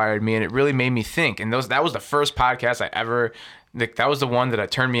really inspired me and it really made me think. And that was the first podcast I ever that was the one that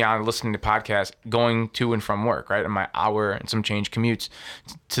turned me on listening to podcasts going to and from work, right? In my hour and some change commutes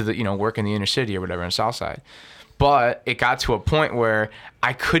to the, work in the inner city or whatever on the South Side. But it got to a point where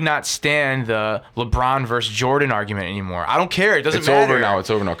I could not stand the LeBron versus Jordan argument anymore. I don't care. It doesn't matter. It's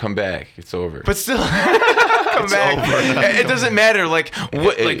over now. Come back. It's over. But still, come back. It doesn't matter. Like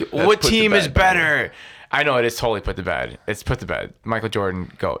what team is better? I know it is totally put to bed. It's put to bed. Michael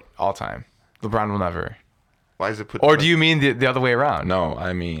Jordan, GOAT, all time. LeBron will never. Why is it put? Or do you mean the other way around? No,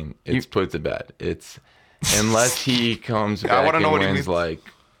 I mean it's put to bed. It's unless he comes back and wins like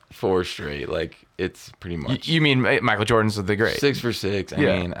 4 straight. Like it's pretty much. You mean Michael Jordan's the great 6 for 6? I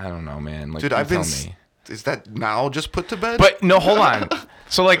mean, I don't know, man. Like, dude, is that now just put to bed? But no, hold on.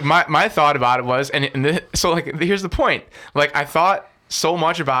 So like my thought about it was, so like here's the point. Like I thought so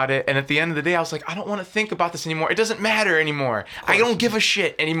much about it, and at the end of the day I was like, I don't want to think about this anymore. It doesn't matter anymore. I don't give a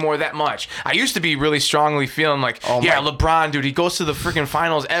shit anymore that much. I used to be really strongly feeling like, LeBron, dude, he goes to the freaking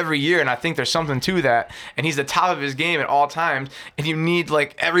finals every year, and I think there's something to that, and he's the top of his game at all times, and you need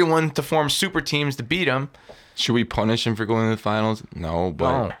like everyone to form super teams to beat him. Should we punish him for going to the finals? No,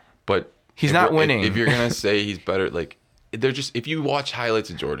 but he's not winning. If you're gonna say he's better, like they're just, if you watch highlights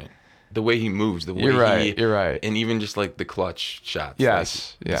of Jordan, the way he moves, the way you're right. And even just like the clutch shots.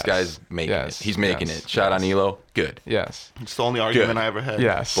 Yes. Like, this guy's making it. He's making it. Shot on Elo, good. Yes. It's the only argument I ever had.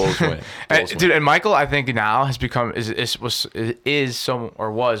 Yes. Bulls win. Dude, and Michael, I think now has become was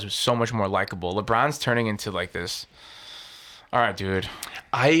so much more likable. LeBron's turning into like this. All right, dude.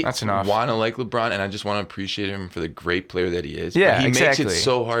 That's I enough. want to like LeBron, and I just want to appreciate him for the great player that he is. Yeah, but he exactly. makes it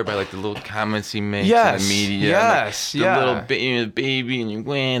so hard by like the little comments he makes Yes, in the media. yes, and, yeah. The little baby, and you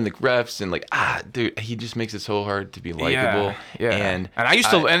win the refs, and like dude, he just makes it so hard to be likable. Yeah. And I used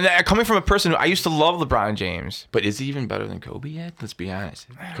to, coming from a person who I used to love LeBron James. But is he even better than Kobe yet? Let's be honest.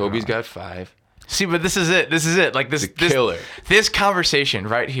 Kobe's got 5. See, but this is it. Like this killer. This conversation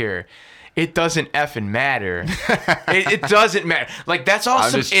right here. It doesn't effing matter. it doesn't matter. Like that's all.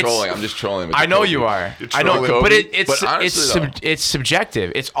 I'm just trolling. With I know Kobe. you are. You're I know, trolling. but But honestly, though- it's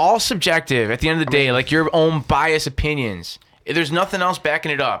subjective. It's all subjective. At the end of the day, like your own biased opinions. There's nothing else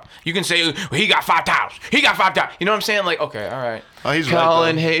backing it up. You can say he got 5 titles. He got 5 titles. You know what I'm saying? Like, okay, all right. Oh, he's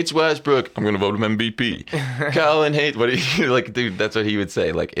Colin right, hates Westbrook. I'm gonna vote him MVP. Colin hates like, dude. That's what he would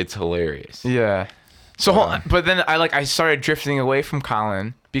say. Like, it's hilarious. Yeah. So, but then I started drifting away from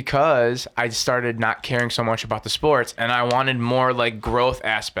Colin because I started not caring so much about the sports, and I wanted more like growth I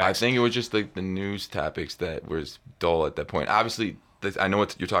aspects. think it was just like the news topics that was dull at that point. Obviously, I know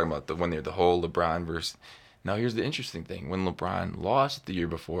what you're talking about. The whole LeBron versus. Now, here's the interesting thing: when LeBron lost the year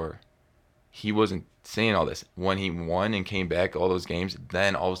before, he wasn't saying all this. When he won and came back all those games,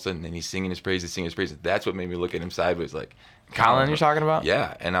 then all of a sudden, then he's singing his praises. That's what made me look at him sideways, like. Colin, you're talking about?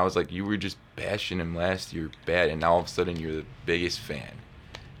 Yeah, and I was like, you were just bashing him last year bad, and now all of a sudden you're the biggest fan,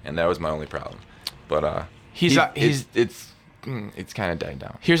 and that was my only problem. But it's kind of dying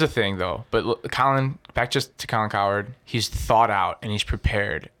down. Here's the thing, though. But look, Colin, back just to Colin Coward, he's thought out and he's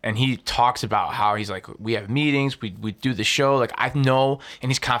prepared, and he talks about how he's like, we have meetings, we do the show, like I know,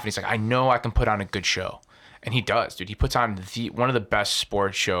 and he's confident. He's like, I know I can put on a good show. And he does, dude. He puts on one of the best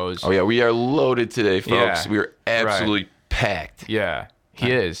sports shows. Oh yeah, we are loaded today, folks. Yeah, We are absolutely packed. Yeah,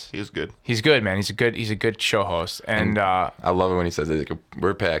 he is. He's good. He's good, man. He's a good show host, and I love it when he says it. Like,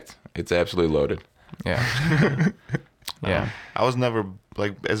 we're packed. It's absolutely loaded. yeah, yeah, I was never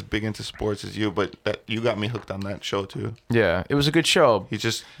like as big into sports as you, but that you got me hooked on that show too. yeah. It was a good show. He's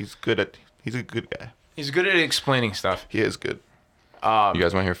a good guy. He's good at explaining stuff. He is good. You guys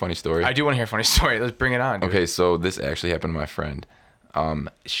want to hear a funny story? I do want to hear a funny story. Let's bring it on. Dude. Okay, so this actually happened to my friend.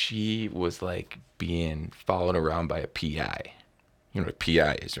 She was like being followed around by a PI. You know what a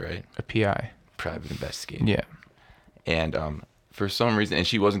PI is, right? A PI. Private investigator. Yeah. And for some reason, and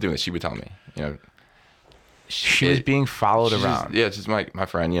she wasn't doing this. She would tell me, you know. She was being followed around. Yeah, it's just my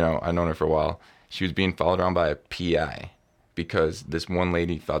friend. You know, I've known her for a while. She was being followed around by a PI because this one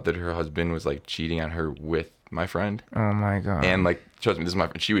lady thought that her husband was like cheating on her with my friend. Oh my god. And like, trust me, this is my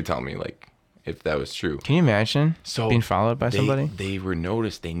friend. She would tell me like if that was true. Can you imagine being followed by somebody? They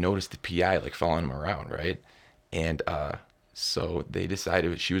noticed the PI like following him around, right? And so they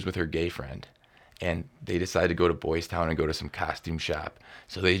decided she was with her gay friend, and they decided to go to Boys Town and go to some costume shop.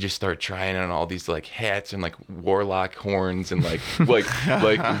 So they just start trying on all these like hats and like warlock horns and like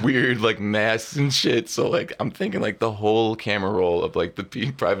weird like masks and shit. So like I'm thinking like the whole camera roll of like the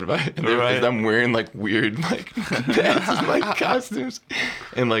private and Right. I'm wearing like weird like hats and like costumes,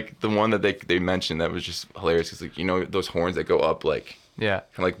 and like the one that they mentioned that was just hilarious because like, you know, those horns that go up like Yeah.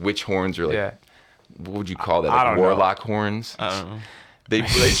 and like which horns are like Yeah. what would you call that? I Like don't know. warlock horns? I don't know. They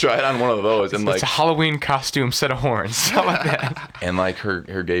tried on one of those and It's like a Halloween costume set of horns. How about that? and like her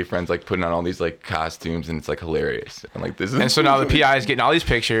gay friends like putting on all these like costumes, and it's like hilarious. And like this is And so now the PI is getting all these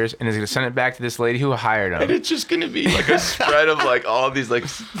pictures and is going to send it back to this lady who hired and him. it's just gonna be like a spread of like all these like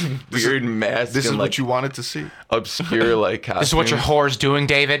weird masks This is and what like you wanted to see. obscure like costumes. This is what your whore's doing,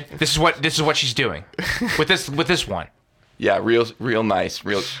 David. This is what she's doing with this one. Yeah, real nice,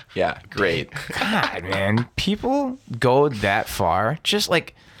 yeah, great. God, man, people go that far. Just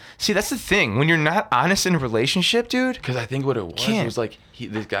like, see, that's the thing. When you're not honest in a relationship, dude. Because I think what it Can't. was like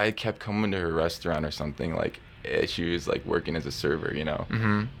this guy kept coming to her restaurant or something like. She was like working as a server, you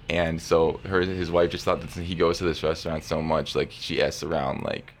know, and so his wife just thought that he goes to this restaurant so much, like she asks around,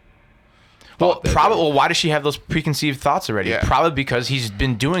 like. Well, thought that probably. they- Well, why does she have those preconceived thoughts already? Yeah. Probably because he's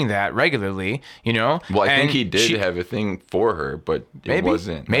been doing that regularly, you know. Well, I think And he did she- have a thing for her, but Maybe. it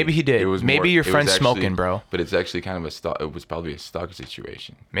wasn't. Maybe he did. It was Maybe your it was friend's actually- smoking, bro. But it's actually kind of it was probably a stalker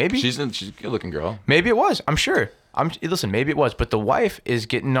situation. Maybe. she's a good-looking girl. Maybe it was. I'm sure. Listen. Maybe it was. But the wife is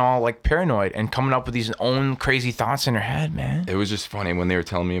getting all like paranoid and coming up with these own crazy thoughts in her head, man. It was just funny when they were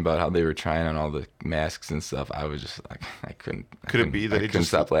telling me about how they were trying on all the masks and stuff. I was just like, I couldn't. Could it be that I he couldn't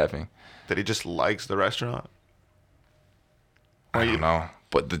just- stop laughing? That he just likes the restaurant. I don't know,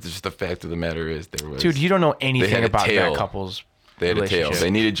 but just the fact of the matter is, there was. Dude, you don't know They anything had a about tail. that couple's They had a tail. relationship. They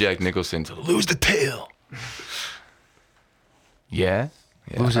needed Jack Nicholson to lose the tail. Yeah.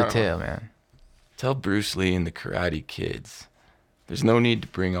 Lose a tail, man. Tell Bruce Lee and the Karate Kids, there's no need to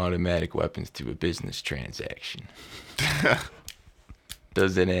bring automatic weapons to a business transaction.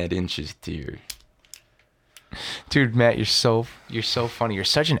 Does it add inches to your... Dude, Matt, you're so funny. You're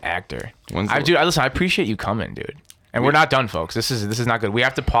such an actor. Dude, listen, I appreciate you coming, dude. And we're not done, folks. This is not good. We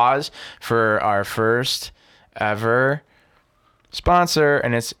have to pause for our first ever sponsor,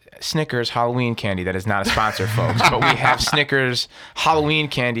 and it's Snickers Halloween candy. That is not a sponsor, folks, but we have Snickers Halloween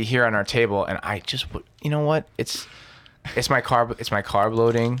candy here on our table, and I just, you know what? It's my carb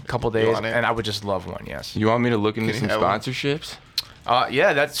loading couple days, and I would just love one. Yes. You want me to look into some sponsorships?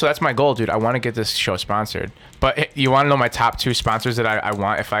 Yeah, that's my goal, dude. I want to get this show sponsored. But you want to know my top 2 sponsors that I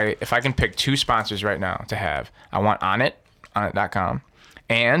want? If I can pick 2 sponsors right now to have, I want Onnit.com,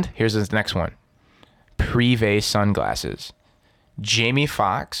 and here's the next one, Privé sunglasses. Jamie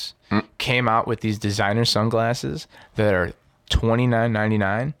Foxx came out with these designer sunglasses that are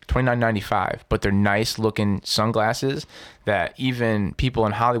 $29.95, but they're nice looking sunglasses that even people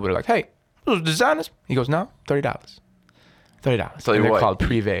in Hollywood are like, hey, those designers. He goes, no, $30. $30. Tell you they're what, called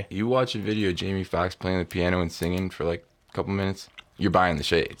Privé. You watch a video of Jamie Foxx playing the piano and singing for like a couple minutes, you're buying the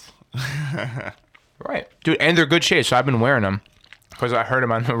shades. Right. Dude, and they're good shades, so I've been wearing them because I heard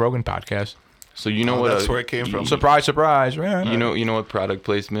them on the Rogan podcast. So you know what? That's where it came from. Surprise, surprise. You know what product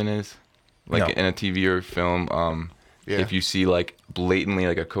placement is? Like No. in a TV or film, if you see like blatantly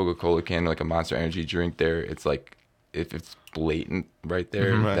like a Coca-Cola can, like a Monster Energy drink there, it's like, if it's blatant right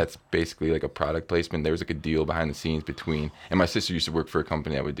there, Right. that's basically like a product placement. There was like a deal behind the scenes between, and my sister used to work for a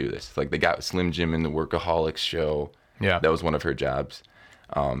company that would do this. Like they got Slim Jim in the Workaholics show. Yeah. That was one of her jobs.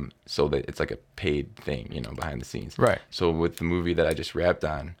 So that it's like a paid thing, behind the scenes. Right. So with the movie that I just wrapped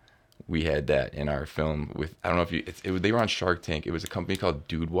on, we had that in our film with, I don't know if they were on Shark Tank. It was a company called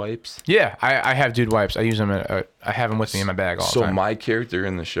Dude Wipes. Yeah, I have Dude Wipes. I use them. I have them with me in my bag all the time. So my character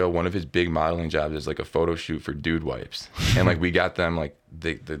in the show, one of his big modeling jobs is like a photo shoot for Dude Wipes, and like we got them, like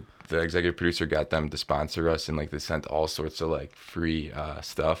the executive producer got them to sponsor us, and like they sent all sorts of like free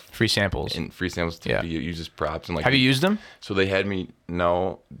stuff, Free samples. and free samples to be used as props. And like, Have you used them? So they had me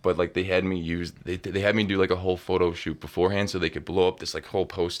but like they had me use they had me do like a whole photo shoot beforehand so they could blow up this like whole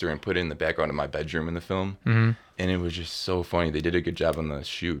poster and put it in the background of my bedroom in the film. Mm-hmm. And it was just so funny. They did a good job on the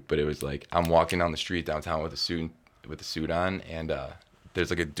shoot, but it was like I'm walking down the street downtown with a suit on, and there's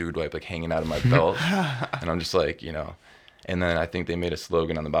like a Dude Wipe like hanging out of my belt, and I'm just like, and then I think they made a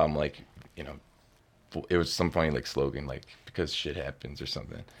slogan on the bottom, like, it was some funny like slogan, like because shit happens or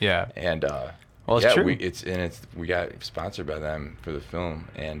something. Yeah. And Well, it's true. we got sponsored by them for the film,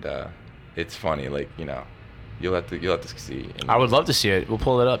 and it's funny, like, you'll have to see. I would love to see it. We'll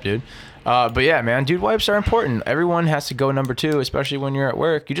pull it up, dude. But yeah, man, Dude Wipes are important. Everyone has to go number 2, especially when you're at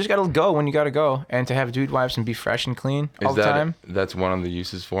work. You just gotta go when you gotta go, and to have Dude Wipes and be fresh and clean all the time. That's one of the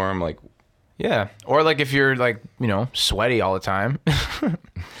uses for them, like. Yeah, or like if you're like sweaty all the time,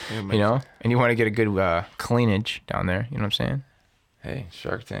 and you want to get a good cleanage down there. You know what I'm saying? Hey,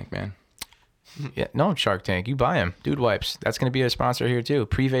 Shark Tank, man. Yeah, no, Shark Tank. You buy them. Dude Wipes. That's gonna be a sponsor here too.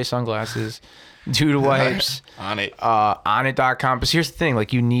 Privé sunglasses, Dude Wipes. On it. Onnit.com. But here's the thing: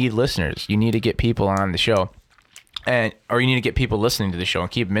 like, you need listeners. You need to get people on the show, or you need to get people listening to the show and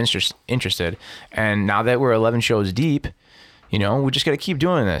keep them interested. And now that we're 11 shows deep, we just got to keep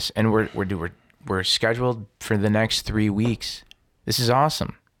doing this, and we're scheduled for the next 3 weeks. This is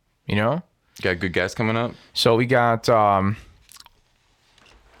awesome, Got good guests coming up. So we got all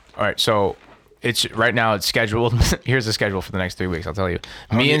right. So it's right now. It's scheduled. Here's the schedule for the next 3 weeks. I'll tell you.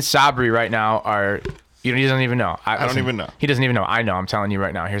 Me and Sabri right now are. He doesn't even know. I don't even know. He doesn't even know. I know. I'm telling you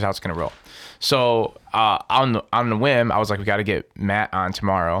right now. Here's how it's gonna roll. So on the whim, I was like, we got to get Matt on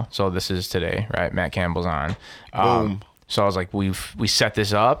tomorrow. So this is today, right? Matt Campbell's on. Boom. So I was like, we set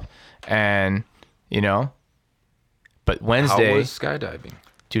this up, and but Wednesday. How was skydiving?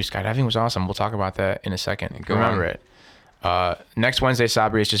 Dude, skydiving was awesome. We'll talk about that in a second. Go Remember on. it. Next Wednesday,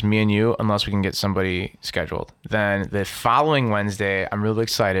 Sabri, it's just me and you, unless we can get somebody scheduled. Then the following Wednesday, I'm really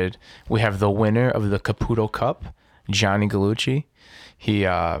excited. We have the winner of the Caputo Cup, Johnny Gallucci. He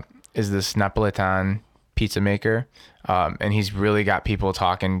is this Napolitan pizza maker, and he's really got people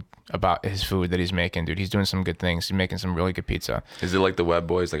talking about his food that he's making, dude. He's doing some good things. He's making some really good pizza. Is it like the Web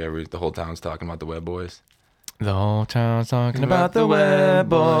Boys? Like the whole town's talking about the Web Boys? The whole town's talking about the Web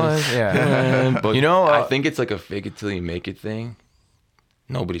Boys. Yeah. But I I think it's like a fake it till you make it thing.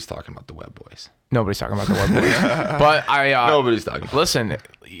 Nobody's talking about the Web Boys. Nobody's talking about the Web Boys. But Nobody's talking about listen,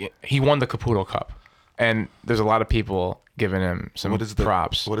 he won the Caputo Cup. And there's a lot of people giving him some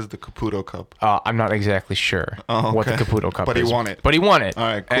props. What is the Caputo Cup? I'm not exactly sure what the Caputo Cup But is. he won it. But he won it. All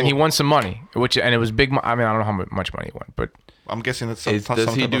right, cool. And he won some money, and it was big. I mean, I don't know how much money he won, but I'm guessing it's Does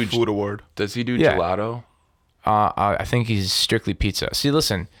some he type do of food award. Does he do Yeah. gelato? I think he's strictly pizza. See,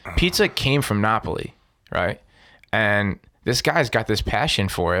 listen, pizza came from Napoli, right? And this guy's got this passion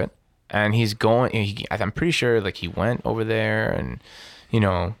for it, and he's going. I'm pretty sure like he went over there and, you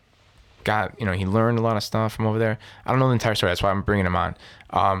know, he learned a lot of stuff from over there. I don't know the entire story. That's why I'm bringing him on.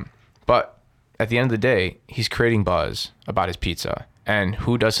 But at the end of the day, he's creating buzz about his pizza. And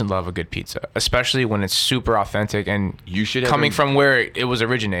who doesn't love a good pizza, especially when it's super authentic and You should have coming him- from where it was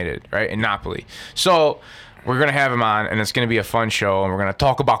originated, right, in Napoli. So we're gonna have him on, and it's gonna be a fun show, and we're gonna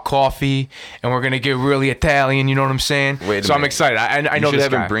talk about coffee, and we're gonna get really Italian. You know what I'm saying? Wait a so I'm minute. excited. I You know should this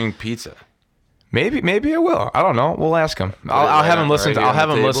have guy. him bring pizza. Maybe I will. I don't know. We'll ask him. I'll right have him on- listen. right To, here I'll on have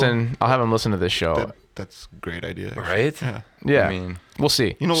the him table? listen. I'll have him listen to this show. That's a great idea. actually. Right? Yeah. Yeah. I mean, we'll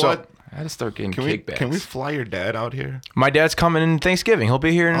see. You know So, what? I had to start getting Can we kickbacks. fly your dad out here? My dad's coming in Thanksgiving. He'll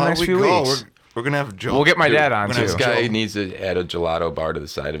be here in the next few weeks. We're gonna have Joe. We'll get my Dude, dad on, we're gonna too. have This guy Joe. needs to add a gelato bar to the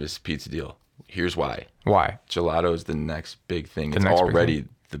side of his pizza deal. Here's why. Why? Gelato is the next big thing. It's next big already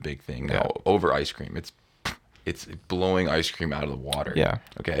the big thing now Yeah. over ice cream. It's blowing ice cream out of the water. Yeah.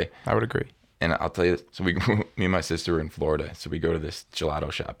 Okay. I would agree. And I'll tell you, so me and my sister were in Florida, so we go to this gelato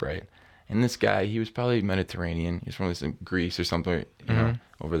shop, right? And this guy, he was probably Mediterranean. He's from this Greece or something, you know,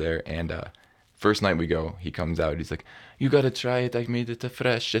 over there. And first night we go, he comes out. He's like, "You gotta try it. I made it a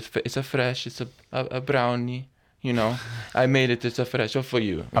fresh. It's a fresh. It's a brownie. You know, I made it. It's a fresh. So for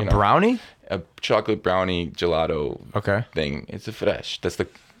you, A brownie? a chocolate brownie gelato Okay. thing. It's a fresh. That's the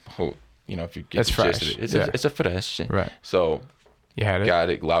whole. You know, if you get It's the gist fresh, of it, yeah. it's a fresh. Right. So You had it. got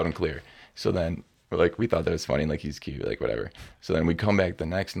it loud and clear. So then we're like, we thought that was funny, like he's cute, like whatever. So then we come back the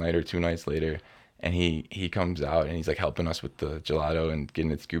next night or 2 nights later, and he comes out and he's like helping us with the gelato and getting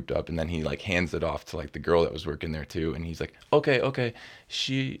it scooped up, and then he like hands it off to like the girl that was working there too, and he's like, okay,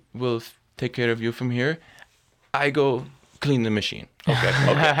 she will take care of you from here. I go clean the machine. Okay.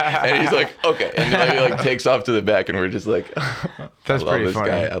 And he's like, okay, and then he like takes off to the back, and we're just like, That's I love pretty this funny.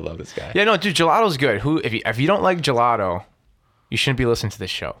 guy. I love this guy. Yeah, no, dude, gelato's good. If you don't like gelato, you shouldn't be listening to this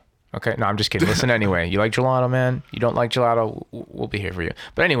show. Okay, no, I'm just kidding. Listen anyway. You like gelato, man? You don't like gelato? We'll be here for you.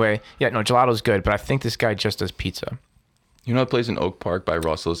 But anyway, yeah, no, gelato's good. But I think this guy just does pizza. You know a place in Oak Park by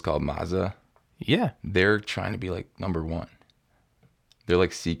Russell is called Mazza? Yeah, They're trying to be like #1. They're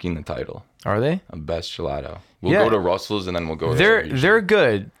like seeking the title are they? of best gelato. We'll Yeah. go to Russell's and then we'll go to They're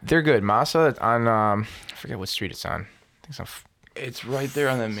good. They're good. Masa on I forget what street it's on. I think it's on. It's right there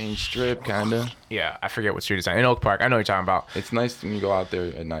on the main strip, kinda. Yeah, I forget what street it's on. In Oak Park. I know what you're talking about. It's nice when you go out there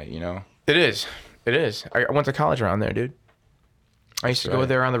at night, you know? It is. It is. I went to college around there, dude. I used to go right.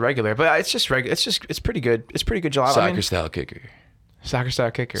 there on the regular, but it's just regular. It's pretty good. It's pretty good gelato. Soccer style kicker. Soccer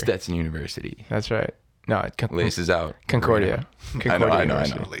style kicker. Stetson University. That's right. No, Laces out. Concordia. I know.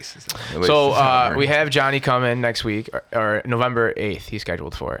 University. Laces. Laces So out. we have Johnny coming next week, or November 8th. He's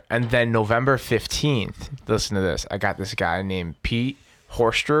scheduled for it, and then November 15th. Listen to this. I got this guy named Pete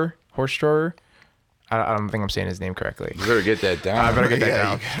Horster. I don't think I'm saying his name correctly. You better get that down. I better get that Yeah,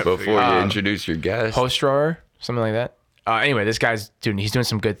 down. you gotta Before you introduce your guest. Hostrower, something like that. Anyway, this guy's doing. He's doing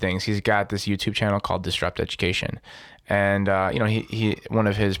some good things. He's got this YouTube channel called Disrupt Education, and he one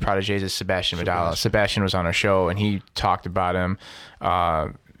of his proteges is Sebastian Medalla. Sebastian was on our show, and he talked about him.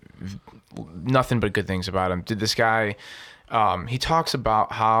 Nothing but good things about him. Did this guy? He talks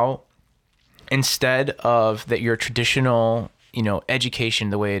about how instead of that your traditional education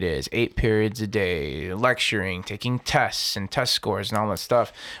the way it is, 8 periods a day, lecturing, taking tests and test scores and all that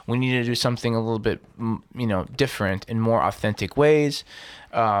stuff, we need to do something a little bit, different in more authentic ways.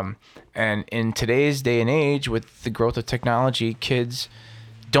 And in today's day and age, with the growth of technology, kids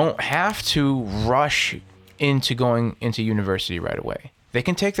don't have to rush into going into university right away. They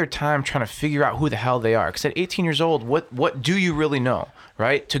can take their time trying to figure out who the hell they are. Because at 18 years old, what do you really know,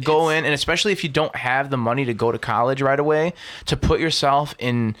 right? To go in, and especially if you don't have the money to go to college right away, to put yourself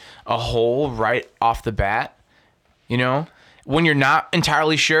in a hole right off the bat, when you're not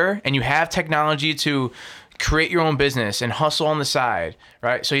entirely sure and you have technology to create your own business and hustle on the side,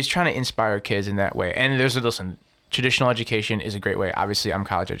 right? So he's trying to inspire kids in that way. And listen, traditional education is a great way. Obviously, I'm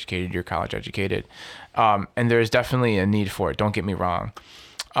college educated. You're college educated. And there's definitely a need for it. Don't get me wrong.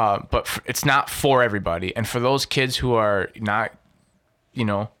 But it's not for everybody. And for those kids who are not,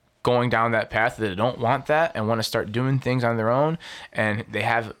 going down that path, that don't want that and want to start doing things on their own, and they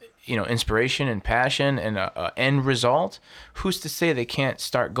have, inspiration and passion and a end result, who's to say they can't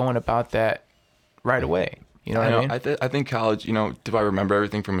start going about that right away? You know what I mean? I think college, do I remember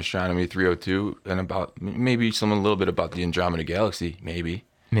everything from Astronomy 302 and about maybe a little bit about the Andromeda Galaxy, maybe.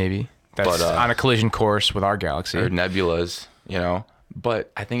 Maybe. That's But, on a collision course with our galaxy. Or nebulas,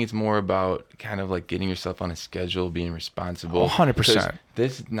 But I think it's more about kind of like getting yourself on a schedule, being responsible. 100%. Because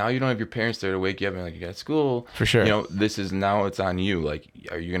this now you don't have your parents there to wake you up and like you got school. For sure. You know, this is now it's on you. Like,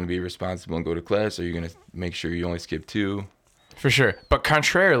 are you going to be responsible and go to class? Are you going to make sure you only skip 2? For sure. But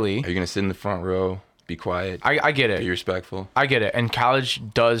contrarily, Are you going to sit in the front row, be quiet, I get it. be respectful? I get it. And college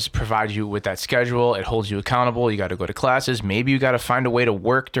does provide you with that schedule. It holds you accountable. You got to go to classes. Maybe you got to find a way to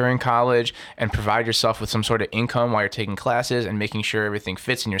work during college and provide yourself with some sort of income while you're taking classes and making sure everything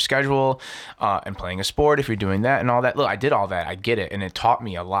fits in your schedule, and playing a sport if you're doing that and all that. Look, I did all that. I get it. And it taught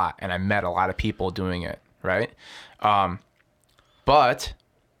me a lot. And I met a lot of people doing it. Right. But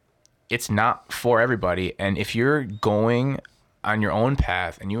it's not for everybody. And if you're going on your own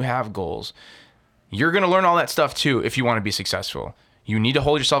path and you have goals, you're going to learn all that stuff too if you want to be successful. You need to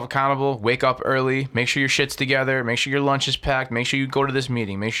hold yourself accountable, wake up early, make sure your shit's together, make sure your lunch is packed, make sure you go to this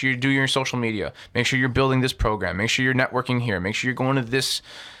meeting, make sure you do your social media, make sure you're building this program, make sure you're networking here, make sure you're going to this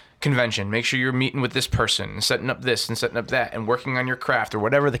convention, make sure you're meeting with this person and setting up this and setting up that and working on your craft or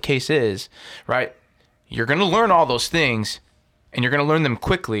whatever the case is, right? You're going to learn all those things and you're going to learn them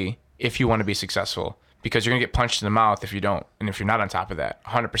quickly if you want to be successful, because you're going to get punched in the mouth if you don't and if you're not on top of that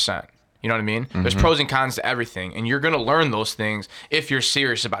 100%. You know what I mean? There's pros and cons to everything, and you're going to learn those things if you're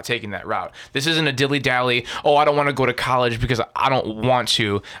serious about taking that route. This isn't a dilly-dally, oh, I don't want to go to college because I don't want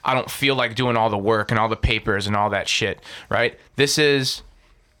to. I don't feel like doing all the work and all the papers and all that shit, right? This is,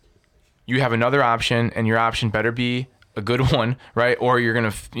 you have another option, and your option better be a good one, right? Or you're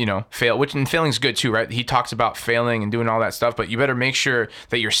going to, fail, which, and failing's good too, right? He talks about failing and doing all that stuff, but you better make sure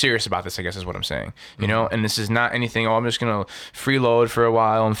that you're serious about this, I guess is what I'm saying, and this is not anything, oh, I'm just going to freeload for a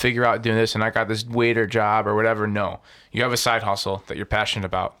while and figure out doing this and I got this waiter job or whatever. No, you have a side hustle that you're passionate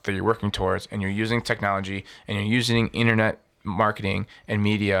about, that you're working towards, and you're using technology and you're using internet marketing and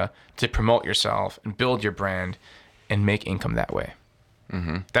media to promote yourself and build your brand and make income that way.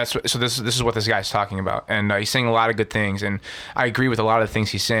 This is what this guy's talking about, and he's saying a lot of good things, and I agree with a lot of the things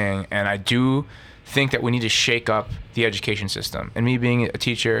he's saying, and I do think that we need to shake up the education system. And me being a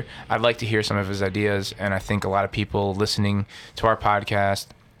teacher, I'd like to hear some of his ideas, and I think a lot of people listening to our podcast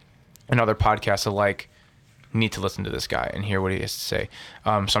and other podcasts alike need to listen to this guy and hear what he has to say.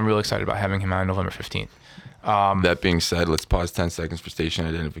 So I'm really excited about having him on November 15th. That being said, let's pause 10 seconds for station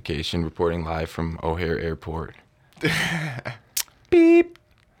identification. Reporting live from O'Hare Airport. Beep,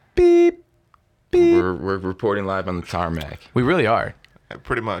 beep, beep. We're reporting live on the tarmac. We really are. Yeah,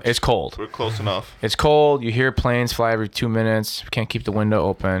 pretty much. It's cold. We're close enough. It's cold. You hear planes fly every 2 minutes. We can't keep the window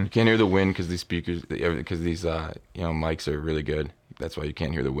open. You can't hear the wind because these speakers, because these mics are really good. That's why you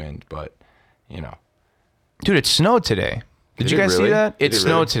can't hear the wind. But Dude, it snowed today. Did you guys see that? It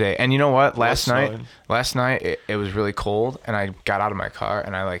snowed today. And you know what? Last night it was really cold, and I got out of my car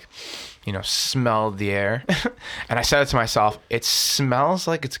and I smelled the air, and I said it to myself, it smells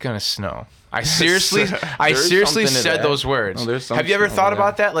like it's gonna snow. I seriously said those words. Have you ever thought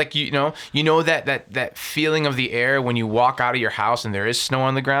about that? Like, that feeling of the air when you walk out of your house and there is snow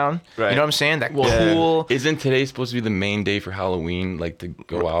on the ground? Right. You know what I'm saying? That cool. Isn't today supposed to be the main day for Halloween, like to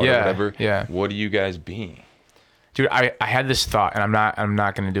go out or whatever? Yeah. What are you guys being? Dude, I had this thought, and I'm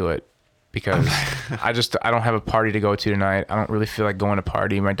not gonna do it because I don't have a party to go to tonight. I don't really feel like going to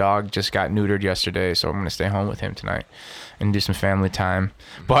party. My dog just got neutered yesterday, so I'm gonna stay home with him tonight and do some family time.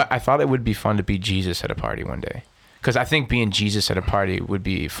 But I thought it would be fun to be Jesus at a party one day, because I think being Jesus at a party would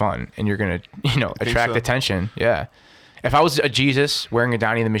be fun, and you're gonna attract attention. Yeah. If I was a Jesus wearing a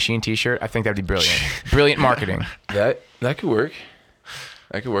Donnie the Machine T-shirt, I think that'd be brilliant. Brilliant marketing. That could work.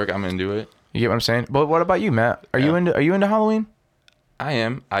 That could work. I'm into it. You get what I'm saying? But what about you, Matt? Are you into Halloween? I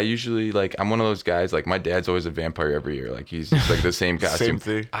am. I usually I'm one of those guys, like my dad's always a vampire every year. Like he's just like the same costume. Same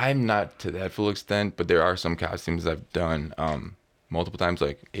thing. I'm not to that full extent, but there are some costumes I've done multiple times,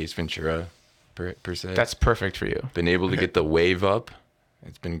 like Ace Ventura per se. That's perfect for you. Been able to get the wave up.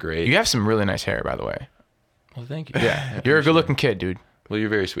 It's been great. You have some really nice hair, by the way. Well, thank you. Yeah. You're a good looking kid, dude. Well, you're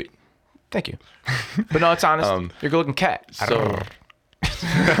very sweet. Thank you. But no, it's honest. You're a good looking cat. So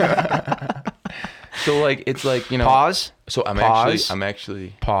it's like, Pause. So I'm Pause.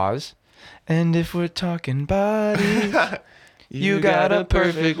 actually Pause. And if we're talking body, you got a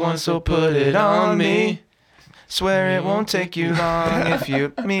perfect one, so put it on me. Swear it won't take you long if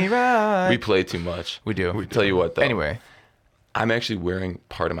you me right. We play too much. We do. We tell you what though. Anyway, I'm actually wearing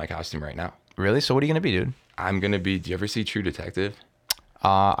part of my costume right now. really? So what are you gonna be, dude? I'm gonna be. Do you ever see True Detective?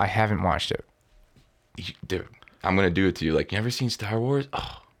 I haven't watched it. Dude, I'm gonna do it to you. Like, you ever seen Star Wars?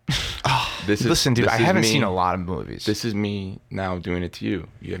 Listen, dude, I haven't seen a lot of movies. This is me now doing it to you.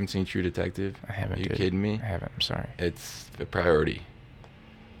 You haven't seen True Detective? I haven't. Are you dude. kidding me? I haven't. I'm sorry. It's a priority.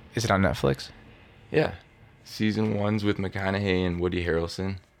 Is it on Netflix? Yeah. Season 1's with McConaughey and Woody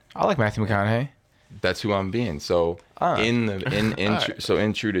Harrelson. I like Matthew McConaughey. That's who I'm being. So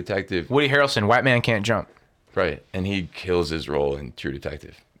in True Detective, Woody Harrelson, White Man Can't Jump. right, and he kills his role in True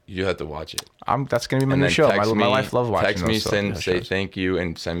Detective. You have to watch it. That's gonna be my And new then show. text My me- wife loves watching Text me, those say shows. thank you,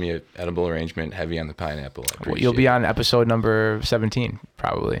 and send me an edible arrangement heavy on the pineapple. I appreciate You'll be it. on episode number 17,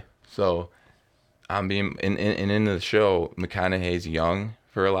 probably. So I'm being in the show, McConaughey's young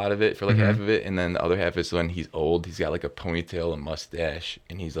for a lot of it, for like half of it, and then the other half is when he's old. He's got like a ponytail and mustache,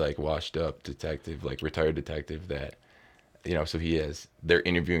 and he's like washed up detective, like retired detective that, you know, so they're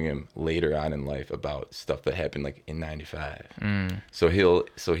interviewing him later on in life about stuff that happened like in 95. So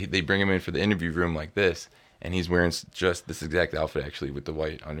they bring him in for the interview room like this, and he's wearing just this exact outfit actually with the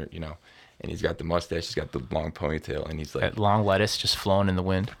white under, you know, and he's got the mustache, he's got the long ponytail, and he's like, That long lettuce just flowing in the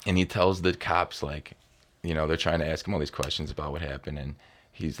wind. and he tells the cops, like, you know, they're trying to ask him all these questions about what happened, and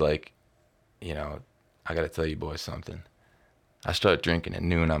he's like, you know, I gotta tell you boys something. I start drinking at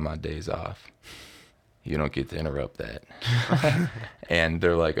noon on my days off. You don't get to interrupt that. And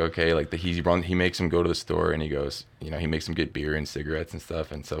they're like, okay, like he makes him go to the store, and he goes, you know, he makes him get beer and cigarettes and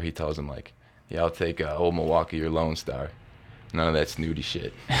stuff, and so he tells him like, yeah, I'll take Old Milwaukee or Lone Star. None of that snooty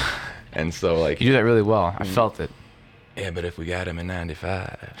shit. And so like, You do that really well. I felt it. yeah, but if we got him in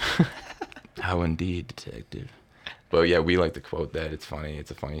 95, how indeed, detective. But yeah, we like to quote that. It's funny.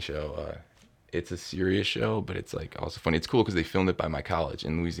 It's a funny show. It's a serious show, but it's like also funny. It's cool because they filmed it by my college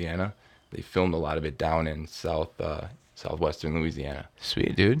in Louisiana. They filmed a lot of it down in southwestern Louisiana.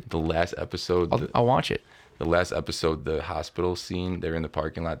 Sweet, dude. The last episode, I'll watch it. the hospital scene, they're in the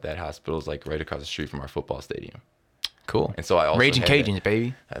parking lot. That hospital's like right across the street from our football stadium. Cool. And so I also Raging had that- Cajuns,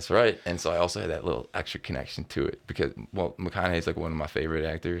 baby. That's right. And so I also had that little extra connection to it because, well, McConaughey's like one of my favorite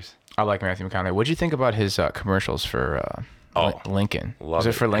actors. I like Matthew McConaughey. What'd you think about his commercials for Lincoln? Love Was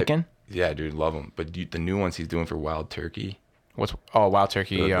it for Lincoln? Yeah, dude, love him. But the new ones he's doing for Wild Turkey, Wild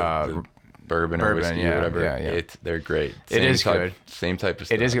Turkey. the bourbon or bourbon, whiskey yeah, or whatever, yeah. They're great. It is type, good. Same type of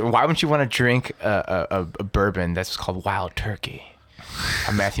stuff. It is good. Why wouldn't you want to drink a bourbon that's called Wild Turkey?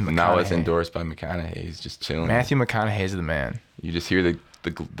 A Matthew McConaughey. Now it's endorsed by McConaughey. He's just chilling. Matthew McConaughey is the man. You just hear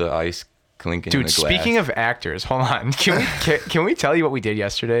the ice clinking in Dude, the glass. speaking of actors, hold on. Can we tell you what we did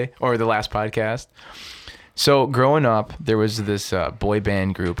yesterday or the last podcast? So growing up, there was this boy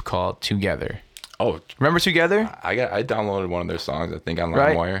band group called Together. Oh, Remember Together? I downloaded one of their songs, I think, on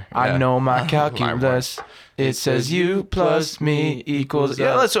Right? LimeWire. I Yeah. know my calculus. It says you plus me equals.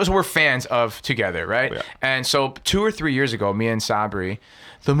 Yeah, so we're fans of Together, right? Yeah. And so 2 or 3 years ago, me and Sabri,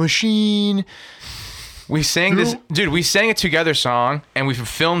 the machine, we sang this. Dude, we sang a Together song, and we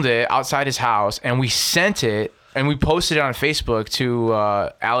filmed it outside his house, and we sent it. And we posted it on Facebook to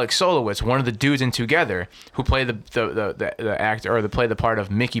Alex Solowitz, one of the dudes in Together, who played the actor or played the part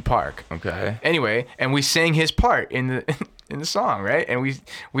of Mickey Park. Okay. Anyway, and we sang his part in the song, right? And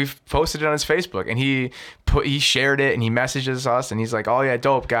we've posted it on his Facebook, and he shared it, and he messages us, and he's like, "Oh yeah,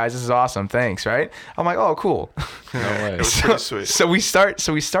 dope guys, this is awesome, thanks." Right? I'm like, "Oh cool." No way. It was pretty sweet. So we start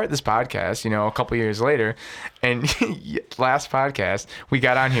this podcast, a couple years later, and last podcast we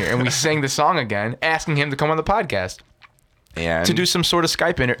got on here and we sang the song again, asking him to come on the podcast And to do some sort of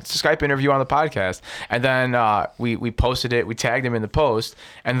Skype interview on the podcast. And then we posted it, we tagged him in the post,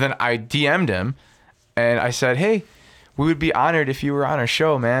 and then I DM'd him and I said, "Hey, we would be honored if you were on our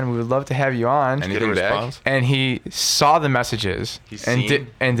show, man. We would love to have you on." Any- Get a Anything back? response? And he saw the messages He's and seen?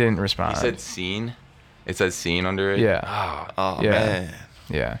 didn't respond. he said scene. It says scene under it. Yeah. Ah, Oh Yeah. man.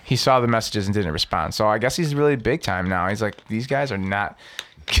 Yeah, he saw the messages and didn't respond. So I guess he's really big time now. He's like, these guys are not.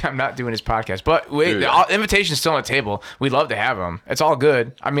 I'm not doing his podcast. But wait, Dude. the invitation's still on the table. We'd love to have him. It's all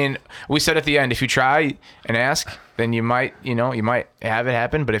good. I mean, we said at the end, if you try and ask, then you might have it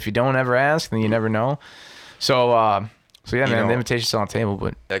happen. But if you don't ever ask, then you never know. So yeah, man, the invitation's still on the table.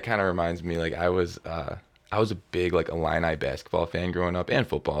 But that kind of reminds me, like I was a big like Illini basketball fan growing up and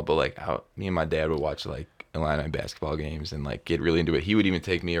football, but like me and my dad would watch like Illini basketball games and like get really into it. He would even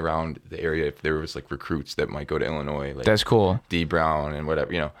take me around the area if there was like recruits that might go to Illinois, like that's cool. D Brown and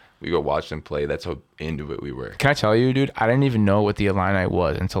whatever. We go watch them play. That's how into it we were. Can I tell you, dude? I didn't even know what the Illini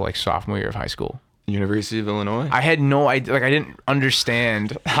was until like sophomore year of high school. University of Illinois. I had no idea. Like I didn't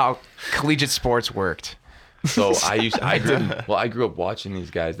understand how collegiate sports worked. So I grew up watching these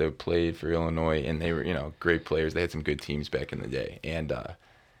guys that played for Illinois, and they were, great players. They had some good teams back in the day. And,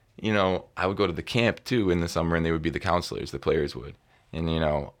 I would go to the camp too in the summer, and they would be the counselors, the players would. And,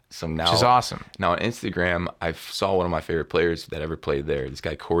 so now. Which is awesome. Now on Instagram, I saw one of my favorite players that ever played there, this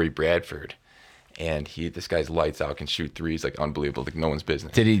guy, Corey Bradford. And this guy's lights out, can shoot threes, like unbelievable, like no one's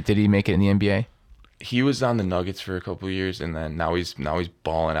business. Did he make it in the NBA? He was on the Nuggets for a couple of years, and then now he's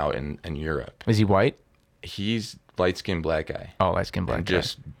balling out in Europe. Is he white? He's light skinned black guy. Oh, light skin black And guy.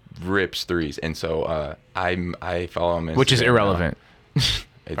 just rips threes. And so I follow him. on Which is Instagram now. irrelevant.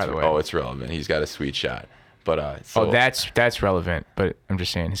 By the way. Oh, it's relevant. He's got a sweet shot. But so that's relevant. But I'm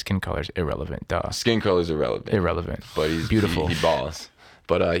just saying his skin color is irrelevant. Duh. skin color is irrelevant. Irrelevant. But he's beautiful. He balls.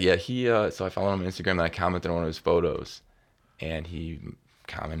 But yeah, so I followed him on Instagram and I commented on one of his photos, and he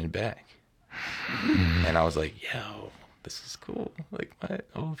commented back, and I was like, "Yo, this is cool. Like my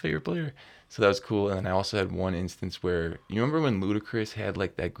old favorite player." So that was cool. And then I also had one instance where you remember when Ludacris had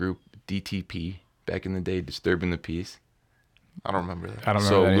like that group DTP back in the day, Disturbing the Peace. I don't remember that. I don't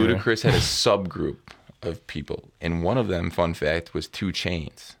So remember that either. Ludacris had a subgroup of people, and one of them, fun fact, was 2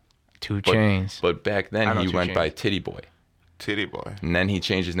 Chainz. 2 But, Chainz. but back I then know he 2 went by Chainz. Titty Boy. Titty boy. And then he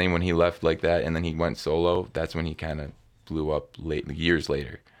changed his name when he left like that, and then he went solo. That's when he kind of blew up years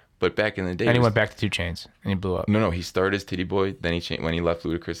later. But back in the day, And he it was- went back to 2 Chainz and he blew up. No, he started as Titty Boy. Then he changed when he left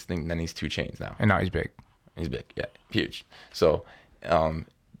Ludacris thing. Then he's 2 Chainz now. And now he's big. He's big, yeah, huge. So,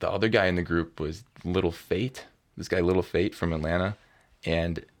 the other guy in the group was Little Fate. This guy, Little Fate from Atlanta,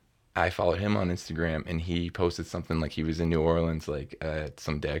 and I followed him on Instagram, and he posted something like he was in New Orleans, like at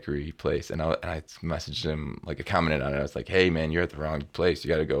some daiquiri place, and I messaged him, like I commented on it. I was like, "Hey man, you're at the wrong place. You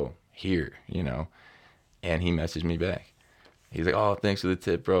got to go here," you know. And he messaged me back. He's like, "Oh, thanks for the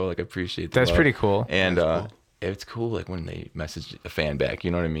tip, bro. Like I appreciate that." That's pretty cool. And it's cool, like when they message a fan back.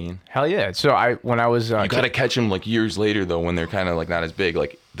 You know what I mean? Hell yeah. So when I was You gotta catch them like years later though, when they're kind of like not as big.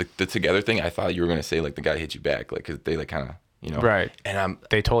 Like the together thing, I thought you were gonna say like the guy hit you back, like 'cause they like kind of Right. And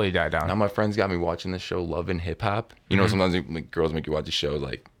they totally died down. now my friends got me watching this show, Love and Hip Hop. You know, sometimes like, girls make you watch a show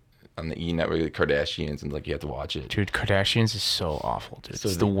like on the E Network, the Kardashians, and like you have to watch it. Dude, Kardashians is so awful, dude. So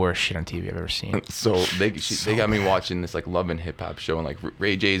it's the worst shit on TV I've ever seen. So they got me watching this like Love and Hip Hop show, and like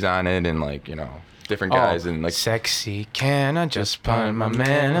Ray J's on it, and like different guys, and like sexy, can I just find my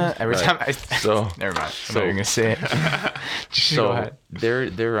man? Every Right. time I So- never mind. I'm so- not even gonna say it. Just go so ahead.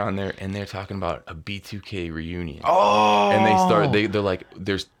 they're on there and they're talking about a B2K reunion. Oh, And they're like,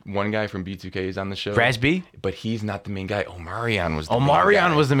 there's one guy from B2K is on the show. Raz B? But he's not the main guy. Omarion was the main Omarion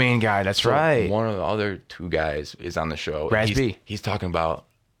guy. was the main guy. That's So right. One of the other 2 guys is on the show. and Raz he's, B. He's talking about,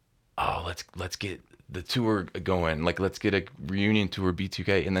 oh, let's get the tour going. Like, let's get a reunion tour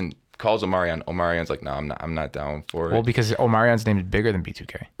B2K. And then calls Omarion. Omarion's like, no, I'm not down for it. Well, because Omarion's name is bigger than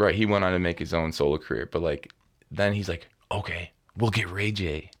B2K. Right. He went on to make his own solo career. But like, then he's like, okay, we'll get Ray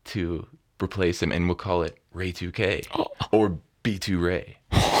J to replace him and we'll call it Ray 2K or B2 Ray.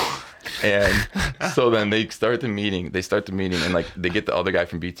 And so then they start the meeting and like they get the other guy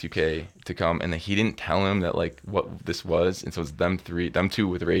from B2K to come, and then he didn't tell him that like what this was, and so it's them 2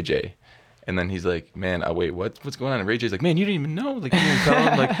 with Ray J. And then he's like, man, wait, what's going on? And Ray J's like, man, you didn't even know, like you didn't tell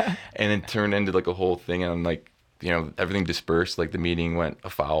him, like, and it turned into like a whole thing, and I'm like, everything dispersed, like the meeting went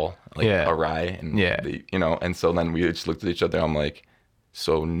afoul, like awry, and and so then we just looked at each other. I'm like,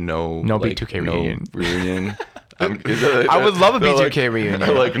 so no like, B2K no reunion. I would love a B2K reunion.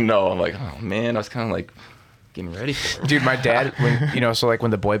 They're like, no. I'm like, oh man, I was kind of like getting ready for it. Dude, my dad, when so like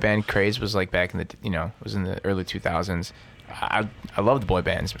when the boy band craze was like back in the was in the early 2000s. I loved boy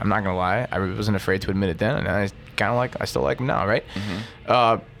bands. I'm not gonna lie. I wasn't afraid to admit it then, and I still like them now, right?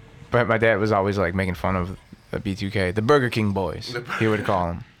 Mm-hmm. But my dad was always like making fun of the B2K, the Burger King boys. He would call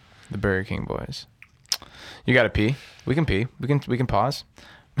them the Burger King boys. You gotta pee. We can pee. We can pause.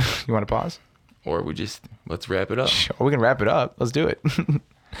 You want to pause? Or let's wrap it up. Or we can wrap it up. Let's do it.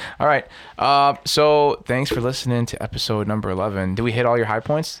 All right. So thanks for listening to episode number 11. Did we hit all your high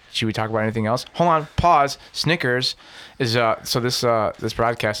points? Should we talk about anything else? Hold on. Pause. Snickers is so this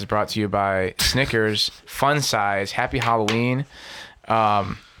broadcast is brought to you by Snickers Fun Size. Happy Halloween.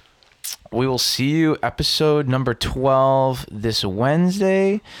 We will see you episode number 12 this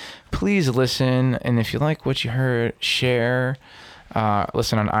Wednesday. Please listen, and if you like what you heard, share.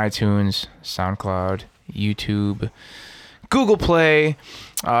 Listen on iTunes, SoundCloud, YouTube, Google Play.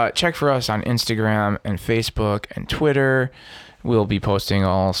 Check for us on Instagram and Facebook and Twitter. We'll be posting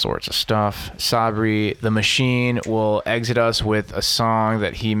all sorts of stuff. Sabri, the Machine, will exit us with a song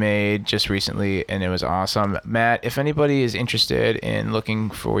that he made just recently, and it was awesome. Matt, if anybody is interested in looking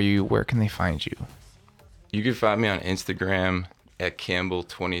for you, where can they find you? You can find me on Instagram at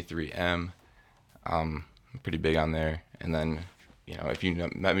Campbell23M. I'm pretty big on there. And then, if you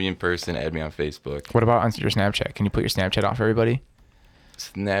met me in person, add me on Facebook. What about on your Snapchat? Can you put your Snapchat off for everybody?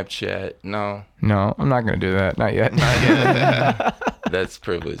 Snapchat, no. No, I'm not going to do that. Not yet. That's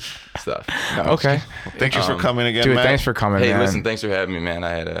privileged stuff. No, Okay. Thank you for coming again, Dude, Matt. thanks for coming, Hey, man. listen, thanks for having me, man. I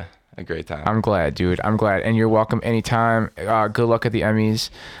had a great time. I'm glad, dude. I'm glad. And you're welcome anytime. Good luck at the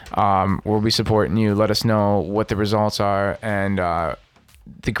Emmys. We'll be supporting you. Let us know what the results are. And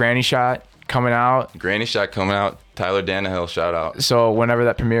the granny shot coming out. Granny Shot coming out. Tyler Danahill, shout out. So whenever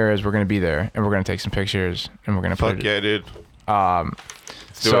that premiere is, we're gonna be there and we're gonna take some pictures and we're gonna put Fuck it. yeah, dude.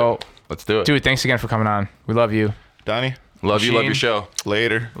 Let's do it. Dude, thanks again for coming on. We love you. Donnie, Love you. Love Machine. your show.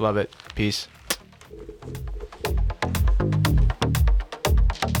 later. Love it. Peace.